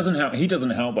nations. It doesn't help. He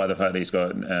doesn't help by the fact that he's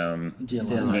got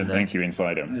Dylan. thank you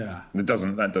inside him. Yeah. That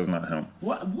does not help.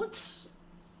 What's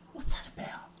that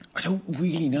about? I don't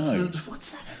really know.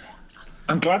 What's that about?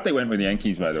 I'm glad they went with the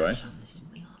Yankees, by the way.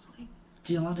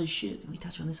 Dylan is shit. We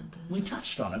touched on this on Thursday. We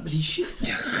touched on it, but he's shit.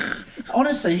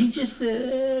 Honestly, he just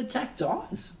attack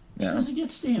dies. As soon as it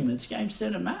gets to him, it's game,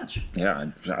 set, and match.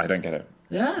 Yeah, I don't get it.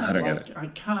 Yeah, I don't get it. I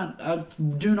can't. I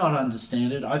do not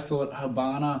understand it. I thought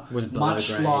Habana, Was below much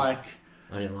grade. like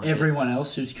I didn't like everyone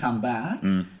else who's come back,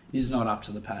 is not up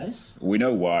to the pace. We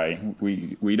know why.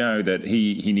 We know that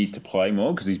he needs to play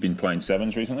more because he's been playing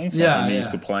sevens recently. So Yeah, he needs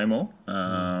yeah. to play more.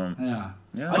 Yeah.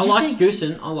 I I liked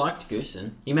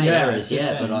Goosen. He made Yeah, errors,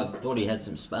 15. but I thought he had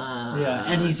some spark. Yeah,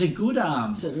 and he's a good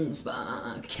some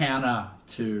spark. counter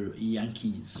to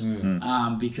Yankees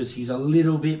Hmm. because he's a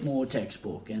little bit more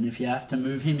textbook. And if you have to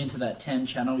move him into that 10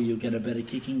 channel, you'll get a better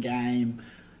kicking game.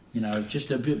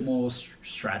 Just a bit more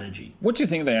strategy. What do you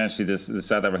think they actually, the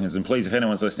South Africans, and please, if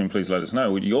anyone's listening, please let us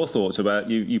know your thoughts about,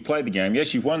 you played the game.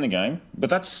 Yes, you've won the game, but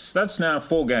that's now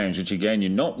 4 games, which again, you're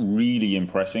not really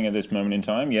impressing at this moment in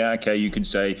time. Yeah, okay, you could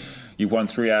say you've won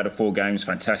 3 out of 4 games,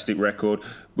 fantastic record.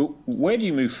 But where do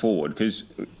you move forward? Because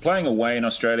playing away in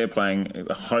Australia, playing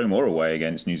home or away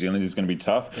against New Zealand is going to be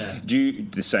tough. Yeah.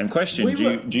 The same question,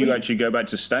 do you actually go back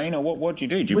to Spain, or what do you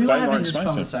do? Do you We were play more having in this Spain?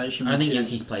 conversation. I don't think which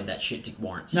is- Yankees played that shit to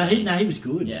warrant. No, he was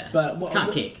good. Yeah. But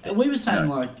Can't kick, but- We were saying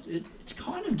No. it's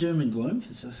kind of doom and gloom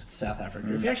for South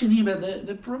Africa. If you actually think about it,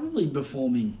 they're probably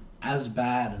performing as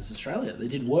bad as Australia. They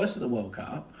did worse at the World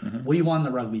Cup. We won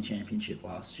the Rugby Championship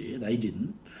last year. They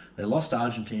didn't. They lost to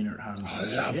Argentina at home. I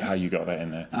love how you got that in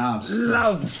there.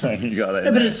 Love how you got that Yeah,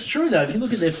 in but there. it's true though. If you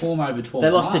look at their form over 12 They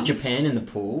lost to months, Japan in the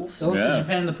pools. They lost Yeah. to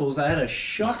Japan in the pools. They had a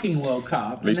shocking World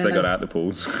Cup. At least they got out the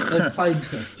pools.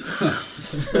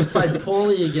 They've played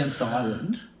poorly against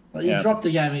Ireland. Like you Yeah. dropped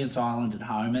a game against Ireland at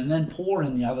home, and then poor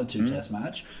in the other 2 Test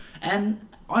match. And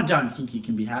I don't think you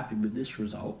can be happy with this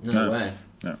result. No way.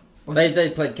 No. They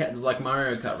played like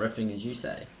Mario Kart reffing, as you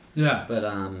say. Yeah, But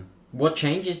what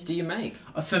changes do you make?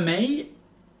 for me,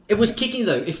 It was kicking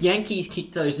though. If Yankees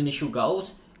kicked those initial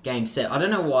goals, game set. I don't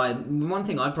know why. One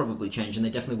thing I'd probably change, and they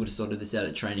definitely would have sorted this out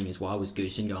at training as well, was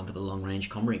Goosen going for the long range.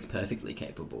 Comrick's perfectly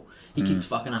capable. He kicked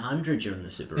fucking 100 during the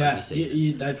Super Rugby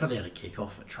season. they probably had a kick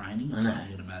off at training. I know. So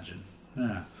you'd imagine.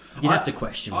 Yeah. You'd have to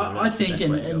question whether I that's the think, best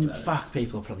way to go and about it. fuck,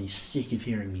 people are probably sick of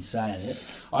hearing me say it.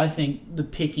 I think the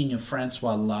picking of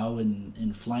Francois Lowe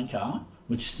in flanker,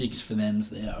 which 6 for them's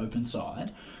their open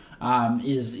side,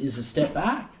 is a step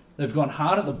back. They've gone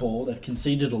hard at the ball. They've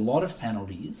conceded a lot of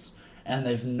penalties, and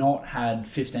they've not had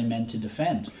 15 men to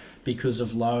defend because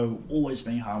of Lowe always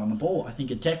being hard on the ball. I think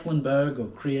a Tecklenburg or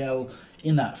Kriel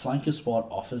in that flanker spot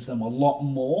offers them a lot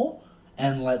more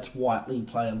and lets Whiteley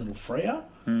play a little freer.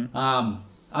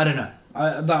 I don't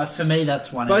know. For me,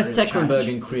 that's one. Both Tecklenburg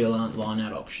and Creel aren't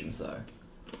line-out options, though.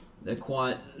 They're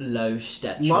quite low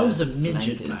stature. Lowe's a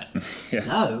midget, mate. Yeah.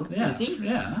 No, Yeah. is he?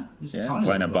 Yeah. He's a Yeah, tiny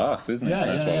playing a little guy. Bath, isn't he? Yeah,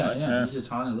 That's yeah, why, yeah. He's a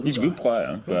tiny little He's a guy. good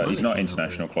player, but he's not Wonderful.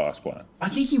 international class player. I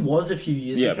think he was a few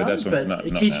years Yeah, ago, but that's what- not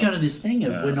it keeps now. going to this thing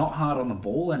of Yeah. we're not hard on the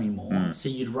ball anymore, so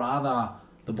you'd rather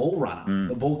the ball runner,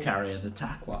 the ball carrier, the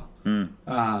tackler.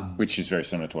 Which is very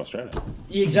similar to Australia.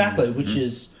 Exactly, which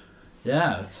is,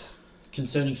 it's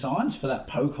concerning signs for that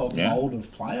Pocock mould of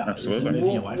player. Absolutely.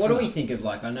 Moving away What from do we that. think of,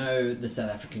 like, I know the South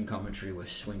African commentary was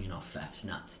swinging off Faf's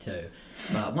nuts too,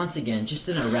 but once again, just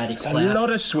an erratic It's a player. lot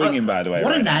of swinging, by the way.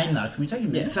 What a right? name, though. Can we take a Yeah,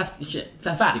 minute? Faf de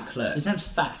Faf. Klerk. His name's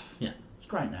Faf. Yeah, It's a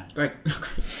great name. great.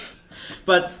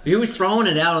 But he was throwing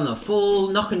it out on the full,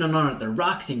 knocking it on at the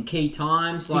rucks in key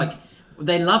times. Like,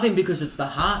 they love him because it's the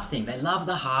heart thing. They love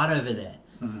the heart over there.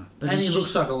 But And he's he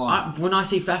looks like a lion. When I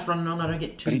see Faf running on, I don't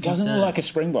get too But he doesn't concerned. look like a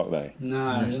Springbok, though.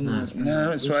 No, he doesn't no, look-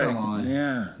 No, it's looks right. like a lion.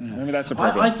 Yeah. Maybe that's a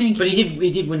problem. I think But he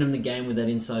did win him the game with that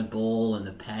inside ball and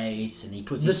the pace, and he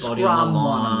puts the his body on scrum the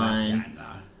won him that line. game,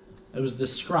 though. It was the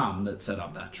scrum that set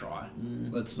up that try.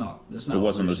 Let's not. There's no. It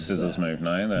wasn't the illusions scissors there. move,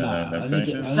 no. No, They I think finished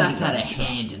it- it. I Faf think had a that's right.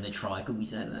 hand in the try. Could we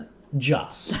say that?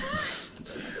 Just.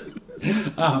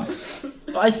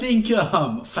 I think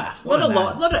Faf. What What a a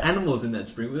lot of animals in that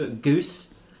spring. We got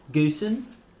goosen.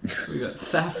 We got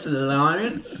Faf the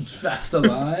lion. Faf the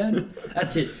lion.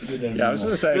 That's it. We don't Yeah, I need was more.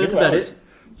 going to say, That's who about else?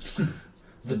 it.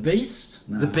 The beast.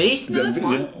 No. The beast? No, that's Yeah.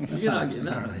 fine. That's You can not- argue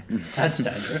that. not really. That's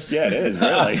dangerous. Yeah, it is,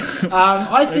 really.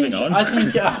 I think. Moving on.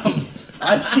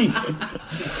 I think.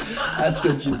 That's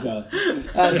good, Jimbo.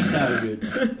 That's no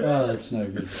good. Oh, that's no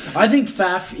good. I think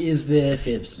Faf is their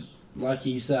fibs. Like,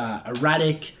 he's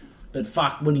erratic, but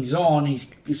fuck, when he's on, he's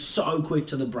so quick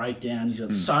to the breakdown. He's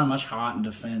got so much heart and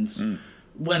defence.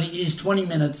 When his 20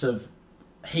 minutes of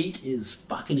heat is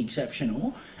fucking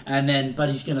exceptional, but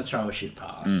he's going to throw a shit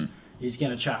pass. He's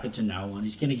going to chuck it to no one.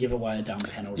 He's going to give away a dumb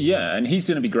penalty. Yeah, and he's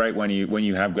going to be great when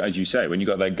you have, as you say, when you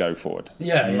got that go forward.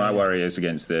 My worry is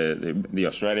against the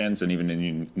Australians and even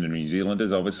the New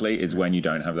Zealanders, obviously, is when you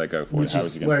don't have that go forward. Which How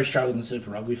is he where he struggled in the Super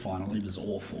Rugby final. He was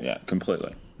awful. Yeah,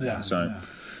 completely. Yeah, So, yeah.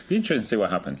 be interesting to see what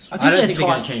happens. I don't think they're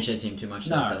tight- going to change their team too much,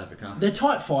 though, South Africa. Their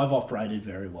tight five operated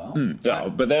very well. Yeah,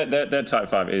 but their type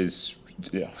 5 is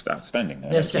outstanding.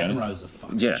 Their second rows are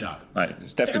fucking Yeah, joke. right.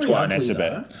 Steph to Very Twine, ugly, it's a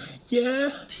bit. though. Yeah.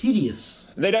 It's hideous.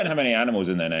 They don't have any animals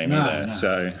in their name No, either, no.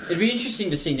 so... It'd be interesting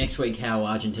to see next week how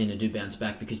Argentina do bounce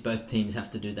back because both teams have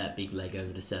to do that big leg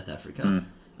over to South Africa.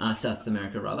 South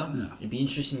America, rather. Yeah. It'd be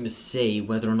interesting to see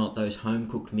whether or not those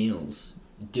home-cooked meals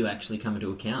do actually come into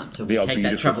account. So we They are take that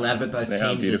beautiful. travel out of it. Both They are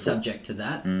teams are beautiful. subject to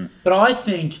that. But I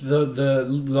think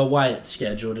the way it's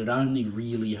scheduled, it only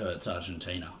really hurts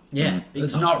Argentina. Yeah. big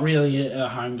It's time. not really a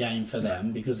home game for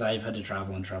them because they've had to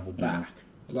travel and travel back.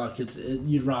 Like,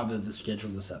 you'd rather schedule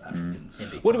the South Africans. Yeah,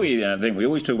 big What do time. we think? We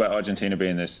always talk about Argentina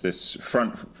being this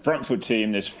front foot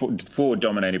team, this forward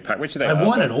dominated pack, which they They are.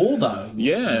 won but- it all, though.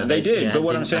 Yeah, No, they did. yeah, But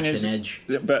what I'm didn't saying lack is, an edge.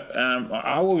 but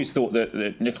I always thought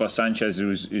that Nicolas Sanchez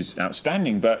is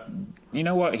outstanding. But you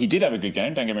know what? He did have a good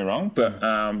game. Don't get me wrong. But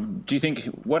do you think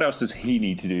what else does he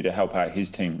need to do to help out his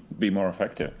team be more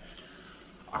effective?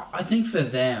 I think for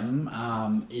them,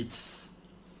 it's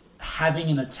having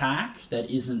an attack that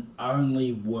isn't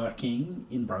only working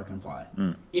in broken play.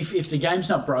 If the game's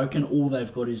not broken, all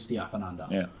they've got is the up and under.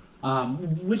 Yeah.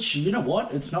 Which, you know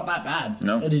what, it's not that bad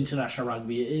No. at international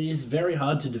rugby. It is very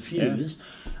hard to diffuse.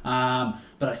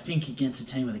 But I think against a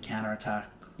team with a counter-attack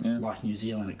like New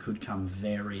Zealand, it could come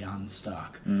very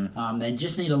unstuck. They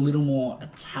just need a little more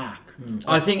attack.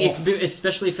 I think,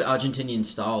 especially for Argentinian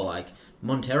style, like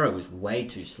Montero was way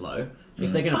too slow.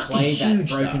 If they're going to Fucking play that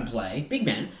huge, broken though. play, big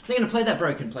man, if they're going to play that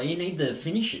broken play, you need the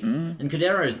finishes. And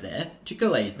Cadero's there.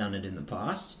 Chikole's done it in the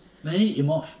past. They need him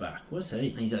off back. Where's he?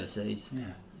 He's overseas.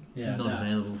 Yeah, Not that.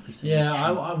 available for selection. Yeah,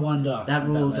 I wonder. That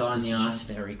rule will about die in the decision. arse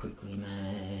very quickly,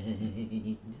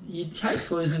 mate. You'd take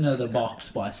Clues into the box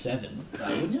by 7,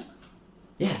 wouldn't you?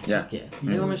 Yeah, Yeah. fuck yeah.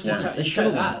 They almost won. Yeah. They should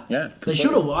have won. Yeah. They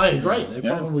should have. I agree. They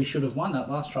Yeah. probably should have won. That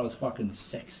last try was fucking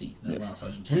sexy. That last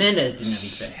Argentina. Hernandez didn't have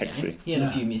his best Sexy. game. He had a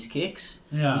Yeah. few missed kicks,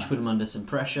 Yeah. which put him under some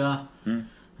pressure.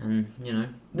 And,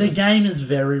 The game is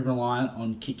very reliant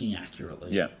on kicking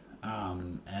accurately. Yeah.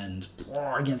 and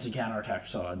against a counter-attack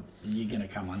side, you're going to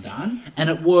come undone. And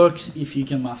it works if you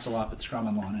can muscle up at scrum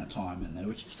and line-out time, and they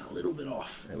were just a little bit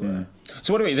off.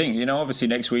 So what do we think? Obviously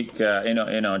next week in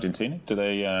Argentina, do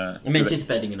they... I'm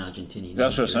anticipating an Argentina.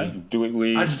 That's what I'm saying. Do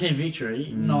we... Argentina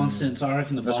victory? Nonsense. I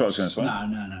reckon the box... That's what I was going to say.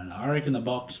 No. I reckon the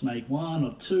box make 1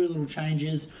 or 2 little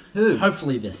changes. Who?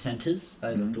 Hopefully they're centres.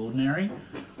 They looked ordinary.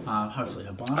 Hopefully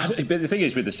Habana. But the thing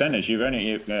is, with the centres, he's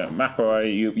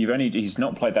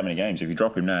not played that many games. If you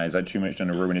drop him now, is that too much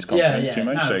going to ruin his confidence too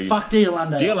much? No, fuck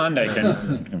Diolande. Diolande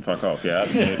can fuck off, yeah,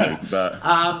 absolutely. But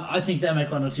I think they make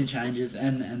 1 or 2 changes,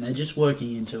 and they're just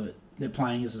working into it. They're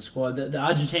playing as a squad. The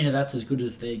Argentina, that's as good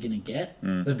as they're going to get.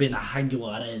 They've been the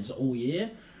Jaguares all year.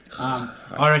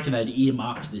 I reckon they'd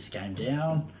earmarked this game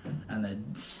down, and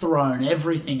they'd thrown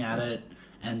everything at it,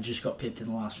 and just got pipped in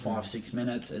the last 5-6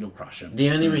 minutes. It'll crush them. The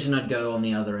only reason I'd go on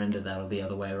the other end of that, or the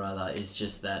other way rather, is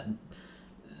just that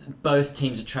both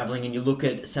teams are travelling, and you look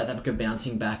at South Africa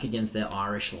bouncing back against their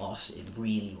Irish loss, it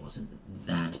really wasn't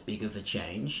that big of a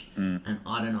change. And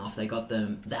I don't know if they got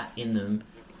that in them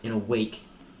in a week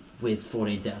with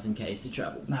 14,000 Ks to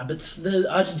travel. No, but the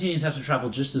Argentinians have to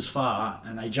travel just as far,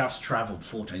 and they just travelled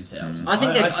 14,000. I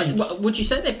think would you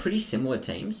say they're pretty similar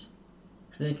teams?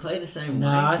 Do they play the same way? No,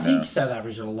 I think South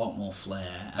Africa's got a lot more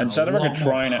flair. And South Africa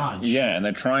and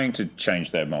they're trying to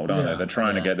change their mould, aren't they? They're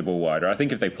trying to get the ball wider. I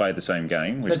think if they play the same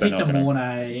game, which they're not going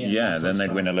to... then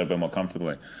they'd win a little bit more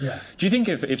comfortably. Yeah. Do you think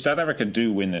if South Africa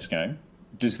do win this game,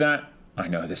 does that... I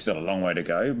know there's still a long way to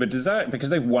go, but does that, because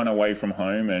they've won away from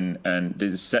home, and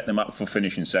does it set them up for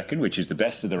finishing second, which is the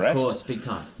best of the rest? Of course, big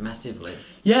time, massively.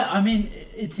 Yeah, I mean,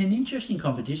 it's an interesting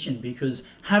competition, because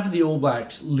have the All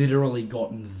Blacks literally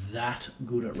gotten that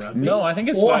good at rugby? No, I think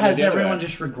it's or has everyone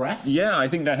just regressed? Yeah, I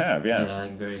think they have, Yeah, I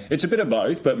agree. It's a bit of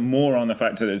both, but more on the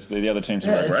fact that the other teams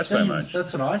have regressed so much.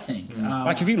 That's what I think.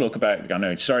 Like if you look back, I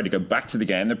know, sorry to go back to the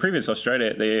game, the previous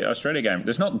Australia game,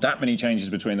 there's not that many changes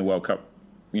between the World Cup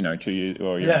 2 years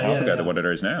or a year and a half ago to what it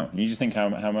is now. You just think how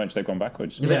much they've gone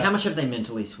backwards. Yeah, but how much have they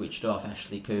mentally switched off?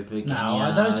 Ashley Cooper,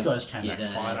 those guys came back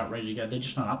fired up, ready to go. They're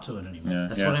just not up to it anymore. Yeah,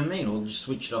 that's what I mean. Or just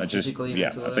switched off physically.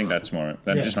 Yeah, I think that's more.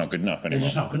 They're just not good enough anymore. They're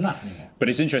just not good enough anymore. But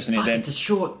it's interesting. It's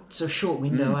a short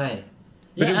window, eh?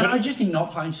 Yeah, and I just think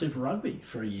not playing Super Rugby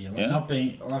for a year, not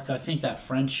being I think that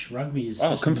French rugby is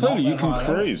just completely. Not you can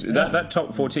cruise that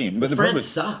top 14. But the French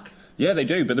suck. Yeah, they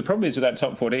do. But the problem is with that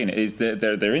top 14 is that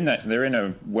they're in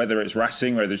a whether it's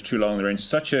Racing, whether it's Toulon, they're in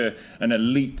such an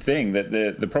elite thing that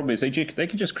the problem is they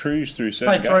could just cruise through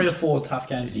certain games. Play 3 or 4 tough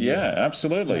games a year. Yeah,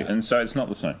 absolutely. Yeah. And so it's not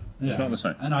the same. It's not the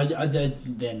same. And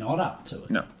they're not up to it.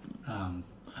 No.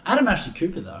 Adam Ashley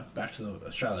Cooper, though, back to the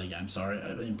Australia game,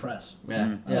 impressed.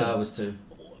 Yeah, I was too.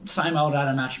 Same old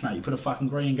Adam Ash, mate. You put a fucking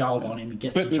green and gold on him, he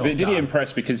gets the job done. Did he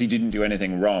impress because he didn't do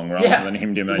anything wrong rather than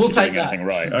him doing anything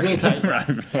right? Okay. We'll take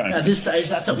that. Right. At this stage,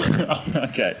 that's a win.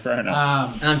 Okay, fair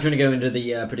enough. I'm trying to go into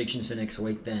the predictions for next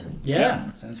week then. Yeah,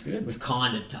 sounds good. We've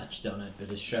kind of touched on it, but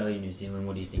Australia, New Zealand,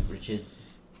 what do you think, Richard?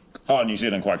 Oh, New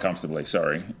Zealand quite comfortably.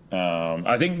 Sorry.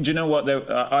 I think. Do you know what?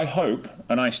 I hope,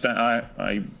 and I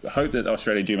hope that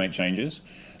Australia do make changes,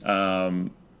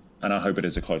 and I hope it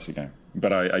is a closer game.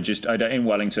 But I in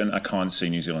Wellington, I can't see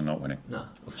New Zealand not winning. No,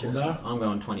 of course not. I'm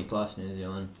going 20+ New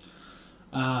Zealand.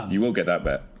 You will get that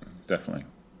bet, definitely.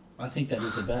 I think that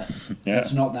is a bet. Yeah.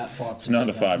 It's not that 5. It's not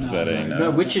a 5-13. No,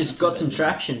 which has got some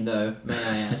traction though, may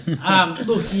I add.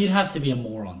 Look, you'd have to be a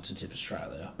moron to tip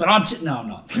Australia, but I'm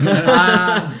not.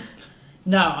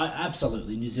 No,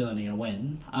 absolutely, New Zealand are going to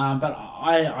win. But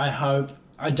I hope.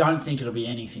 I don't think it'll be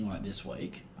anything like this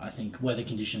week. I think weather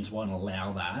conditions won't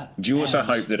allow that. Do you also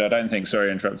hope that,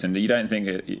 sorry interrupting, you don't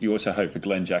think, you also hope for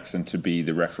Glenn Jackson to be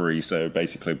the referee, so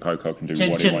basically Pocock can do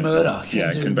what he wants.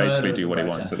 Can basically do what he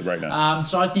wants at the breakdown.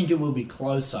 So I think it will be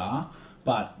closer,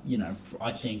 but,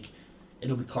 I think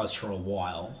it'll be close for a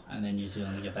while, and then New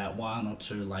Zealand will get that 1 or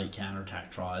 2 late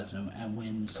counter-attack tries and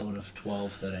win sort of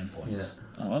 12, 13 points.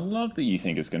 Yeah. Oh, I love that you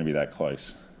think it's going to be that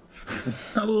close.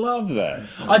 I love that.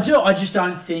 I do. I just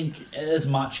don't think as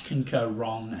much can go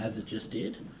wrong as it just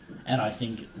did, and I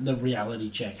think the reality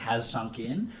check has sunk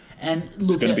in. And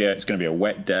look, it's going to be a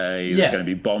wet day. There's going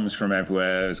to be bombs from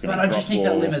everywhere. But I just think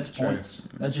that limits points.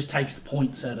 That just takes the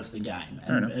points out of the game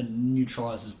and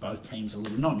neutralises both teams a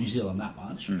little. Not New Zealand that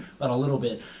much, but a little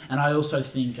bit. And I also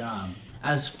think,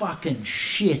 as fucking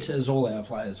shit as all our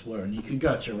players were, and you could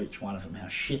go through each one of them how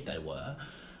shit they were.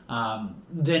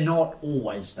 They're not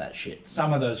always that shit.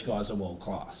 Some of those guys are world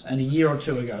class, and a year or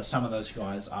 2 ago, some of those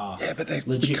guys are. Yeah, but they're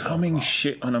becoming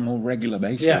shit on a more regular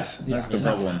basis. That's the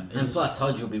problem. And plus,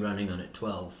 Hodge will be running on at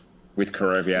 12. with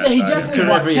Karevi Yeah, outside. he definitely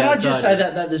won't. Karevi Can I just outside. say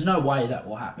that there's no way that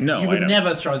will happen? No, you I would know.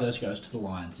 never throw those guys to the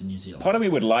Lions in New Zealand. Part of me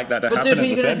would like that to But happen,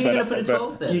 dude, as I said. who are you going to put a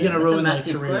 12 there? You're going to That's a ruin their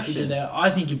massive career if you do question. that.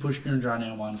 I think you push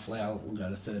Kurandrani on one, Flower will go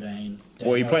to 13.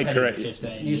 Well, he played Petty to Karevi. 15.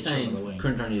 You're each on the saying wing.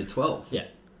 Kurandrani to 12? Yeah.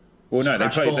 Well, no,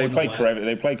 Scratch ball they in the played way. Karevi.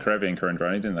 They played Karevi and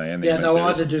Kurandrani, didn't they? In the Yeah, MX they'll series?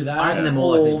 either do that. I reckon they're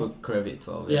more likely to or, put Karevi at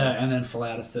 12. yeah, and then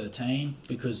Flower to 13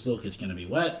 because, look, it's going to be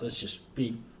wet. It's just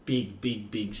big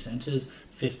centres.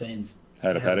 15's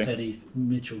Petty.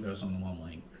 Mitchell goes on the one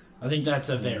wing. I think that's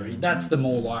that's the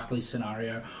more likely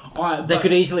scenario. They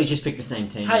could easily just pick the same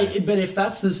team. Hey, but if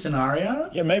that's the scenario,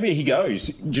 Yeah, maybe he goes.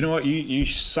 Do you know what? You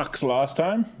sucked last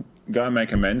time. Go and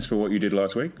make amends for what you did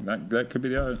last week. That could be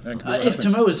the other. That could be what if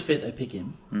happens. Tamua's fit, they pick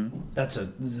him.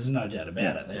 There's no doubt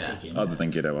about it. They pick him. Other than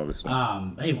Giddo, obviously.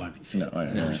 He won't be fit. No, I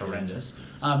know. It's horrendous.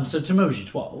 So Tamua's your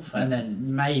 12, and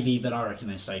then maybe, but I reckon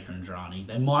they stay Kurandrani.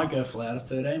 They might go Flower to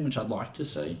 13, which I'd like to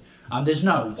see. There's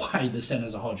no way the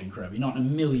centres are Hodge and Karevi, not in a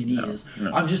million years.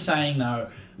 No. I'm just saying though,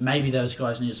 maybe those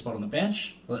guys need a spot on the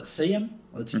bench. Let's see them.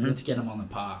 Let's get them on the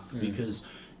park because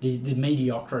the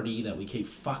mediocrity that we keep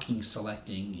fucking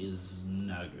selecting is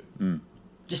no good.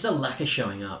 Just a lack of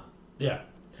showing up. Yeah.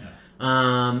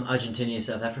 Argentina,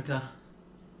 South Africa.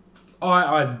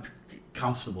 I'm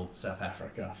comfortable South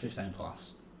Africa, 15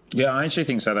 plus. Yeah, I actually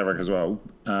think South Africa as well.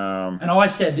 And I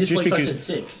said this Just week I because-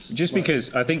 said 6. Just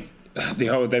because I think they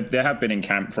have been in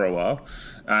camp for a while,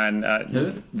 and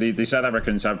the South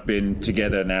Africans have been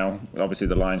together now. Obviously,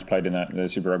 the Lions played in the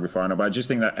Super Rugby final, but I just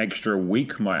think that extra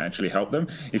week might actually help them.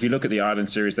 If you look at the Ireland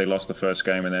series, they lost the first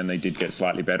game, and then they did get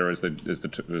slightly better as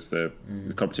the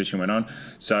competition went on.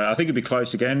 So I think it'd be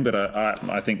close again, but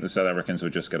I think the South Africans will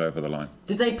just get over the line.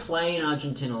 Did they play in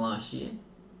Argentina last year?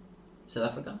 South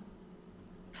Africa?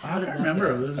 I can't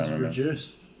remember. It was remember.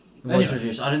 reduced. It was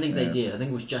reduced. I don't think they did. I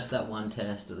think it was just that one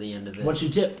test at the end of it. What's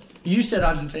your tip? You said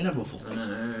Argentina before. I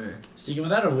know. Sticking with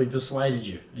that, or have we persuaded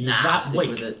you? Are you Nah, I'll that stick weak?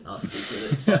 with it. I'll stick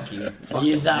with it. Fuck you. Are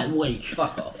you that weak?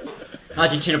 Fuck off.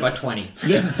 Argentina by 20.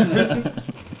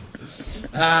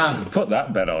 Put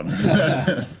that bet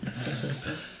on.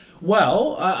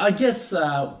 Well, I guess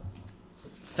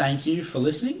thank you for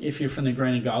listening. If you're from the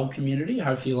Green and Gold community,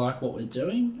 hopefully you like what we're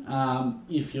doing.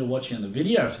 If you're watching on the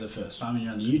video for the first time and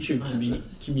you're on the YouTube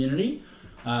community,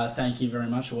 thank you very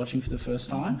much for watching for the first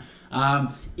time.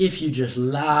 If you just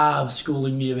love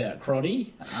schooling me about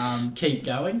Crotty, keep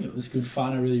going. It was good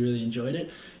fun. I really enjoyed it.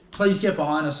 Please get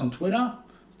behind us on Twitter.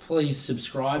 Please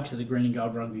subscribe to the Green and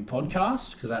Gold Rugby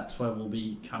podcast because that's where we'll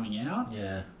be coming out.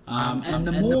 Yeah. And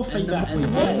the more feedback we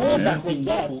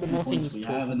get, the more things we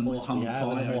have, and the more humble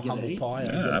pie.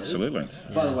 Yeah, absolutely.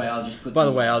 By the way, I'll just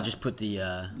put the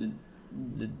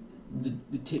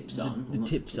tips on. The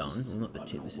tips on. Well, not the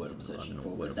tips. I don't know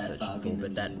what word I'm searching for,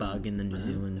 but that bug in the New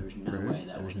Zealand route.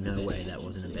 There was no way that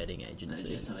wasn't a betting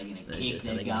agency. So they're going to They're kick just-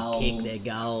 their they're gonna goals. kick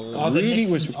their goals. Oh, the Really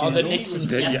Nixon was- scandal. the Nixon Yeah.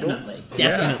 scandal.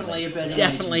 Definitely a betting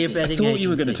Definitely a agency. betting I thought you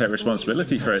were going to agency. take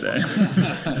responsibility for it there.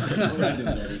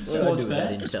 Sports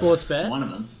bet. Sports bet. One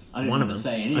of them. I didn't One want of to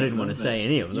them. say any I of didn't them, want to say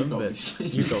any of them,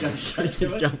 but you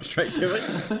got jump straight to it.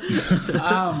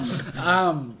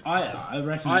 I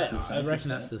reckon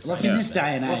that's the same. Like Yeah. in this day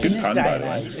and age. Good In this pun, day by the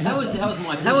and way. age.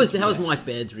 How was Mike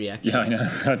Baird's reaction? Yeah, I know.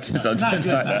 I did No like good,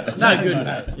 that. no good,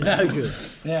 mate. No good.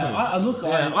 Yeah, I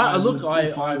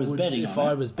was betting. If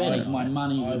I was betting, my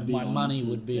money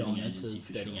would be on it's a betting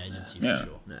betting agency agency Yeah. for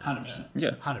sure. 100%.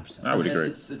 Yeah, 100%. I would agree.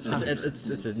 It's It's an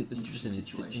interesting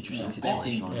situation. Yeah.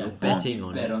 You're betting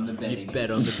on Bet it. on the You betting.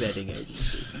 bet on the betting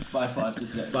agency By 5 to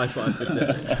 30. by 5 to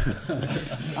 30.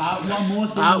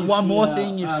 One more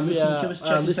thing. If listen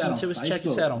to us, check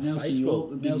us out on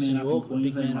Facebook. Nelson York, the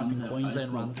big man up in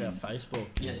Queensland, runs our Facebook.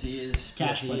 Yes, he is.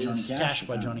 Cash by Yes, he Johnny is. Cash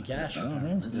by Johnny Cash.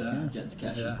 That's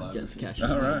Cash's bio. Gets cash.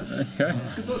 All right. Okay.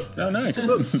 Oh, nice.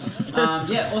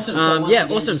 Yeah, awesome.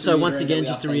 Awesome. So once again,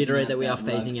 just to reiterate that we are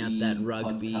phasing out that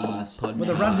rugby podcast. With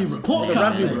the rugby report, The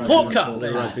rugby report card.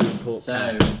 The rugby report So,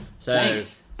 card. So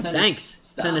thanks. thanks.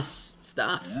 Send us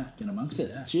stuff. Yeah, get amongst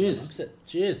it. Cheers.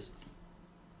 Cheers.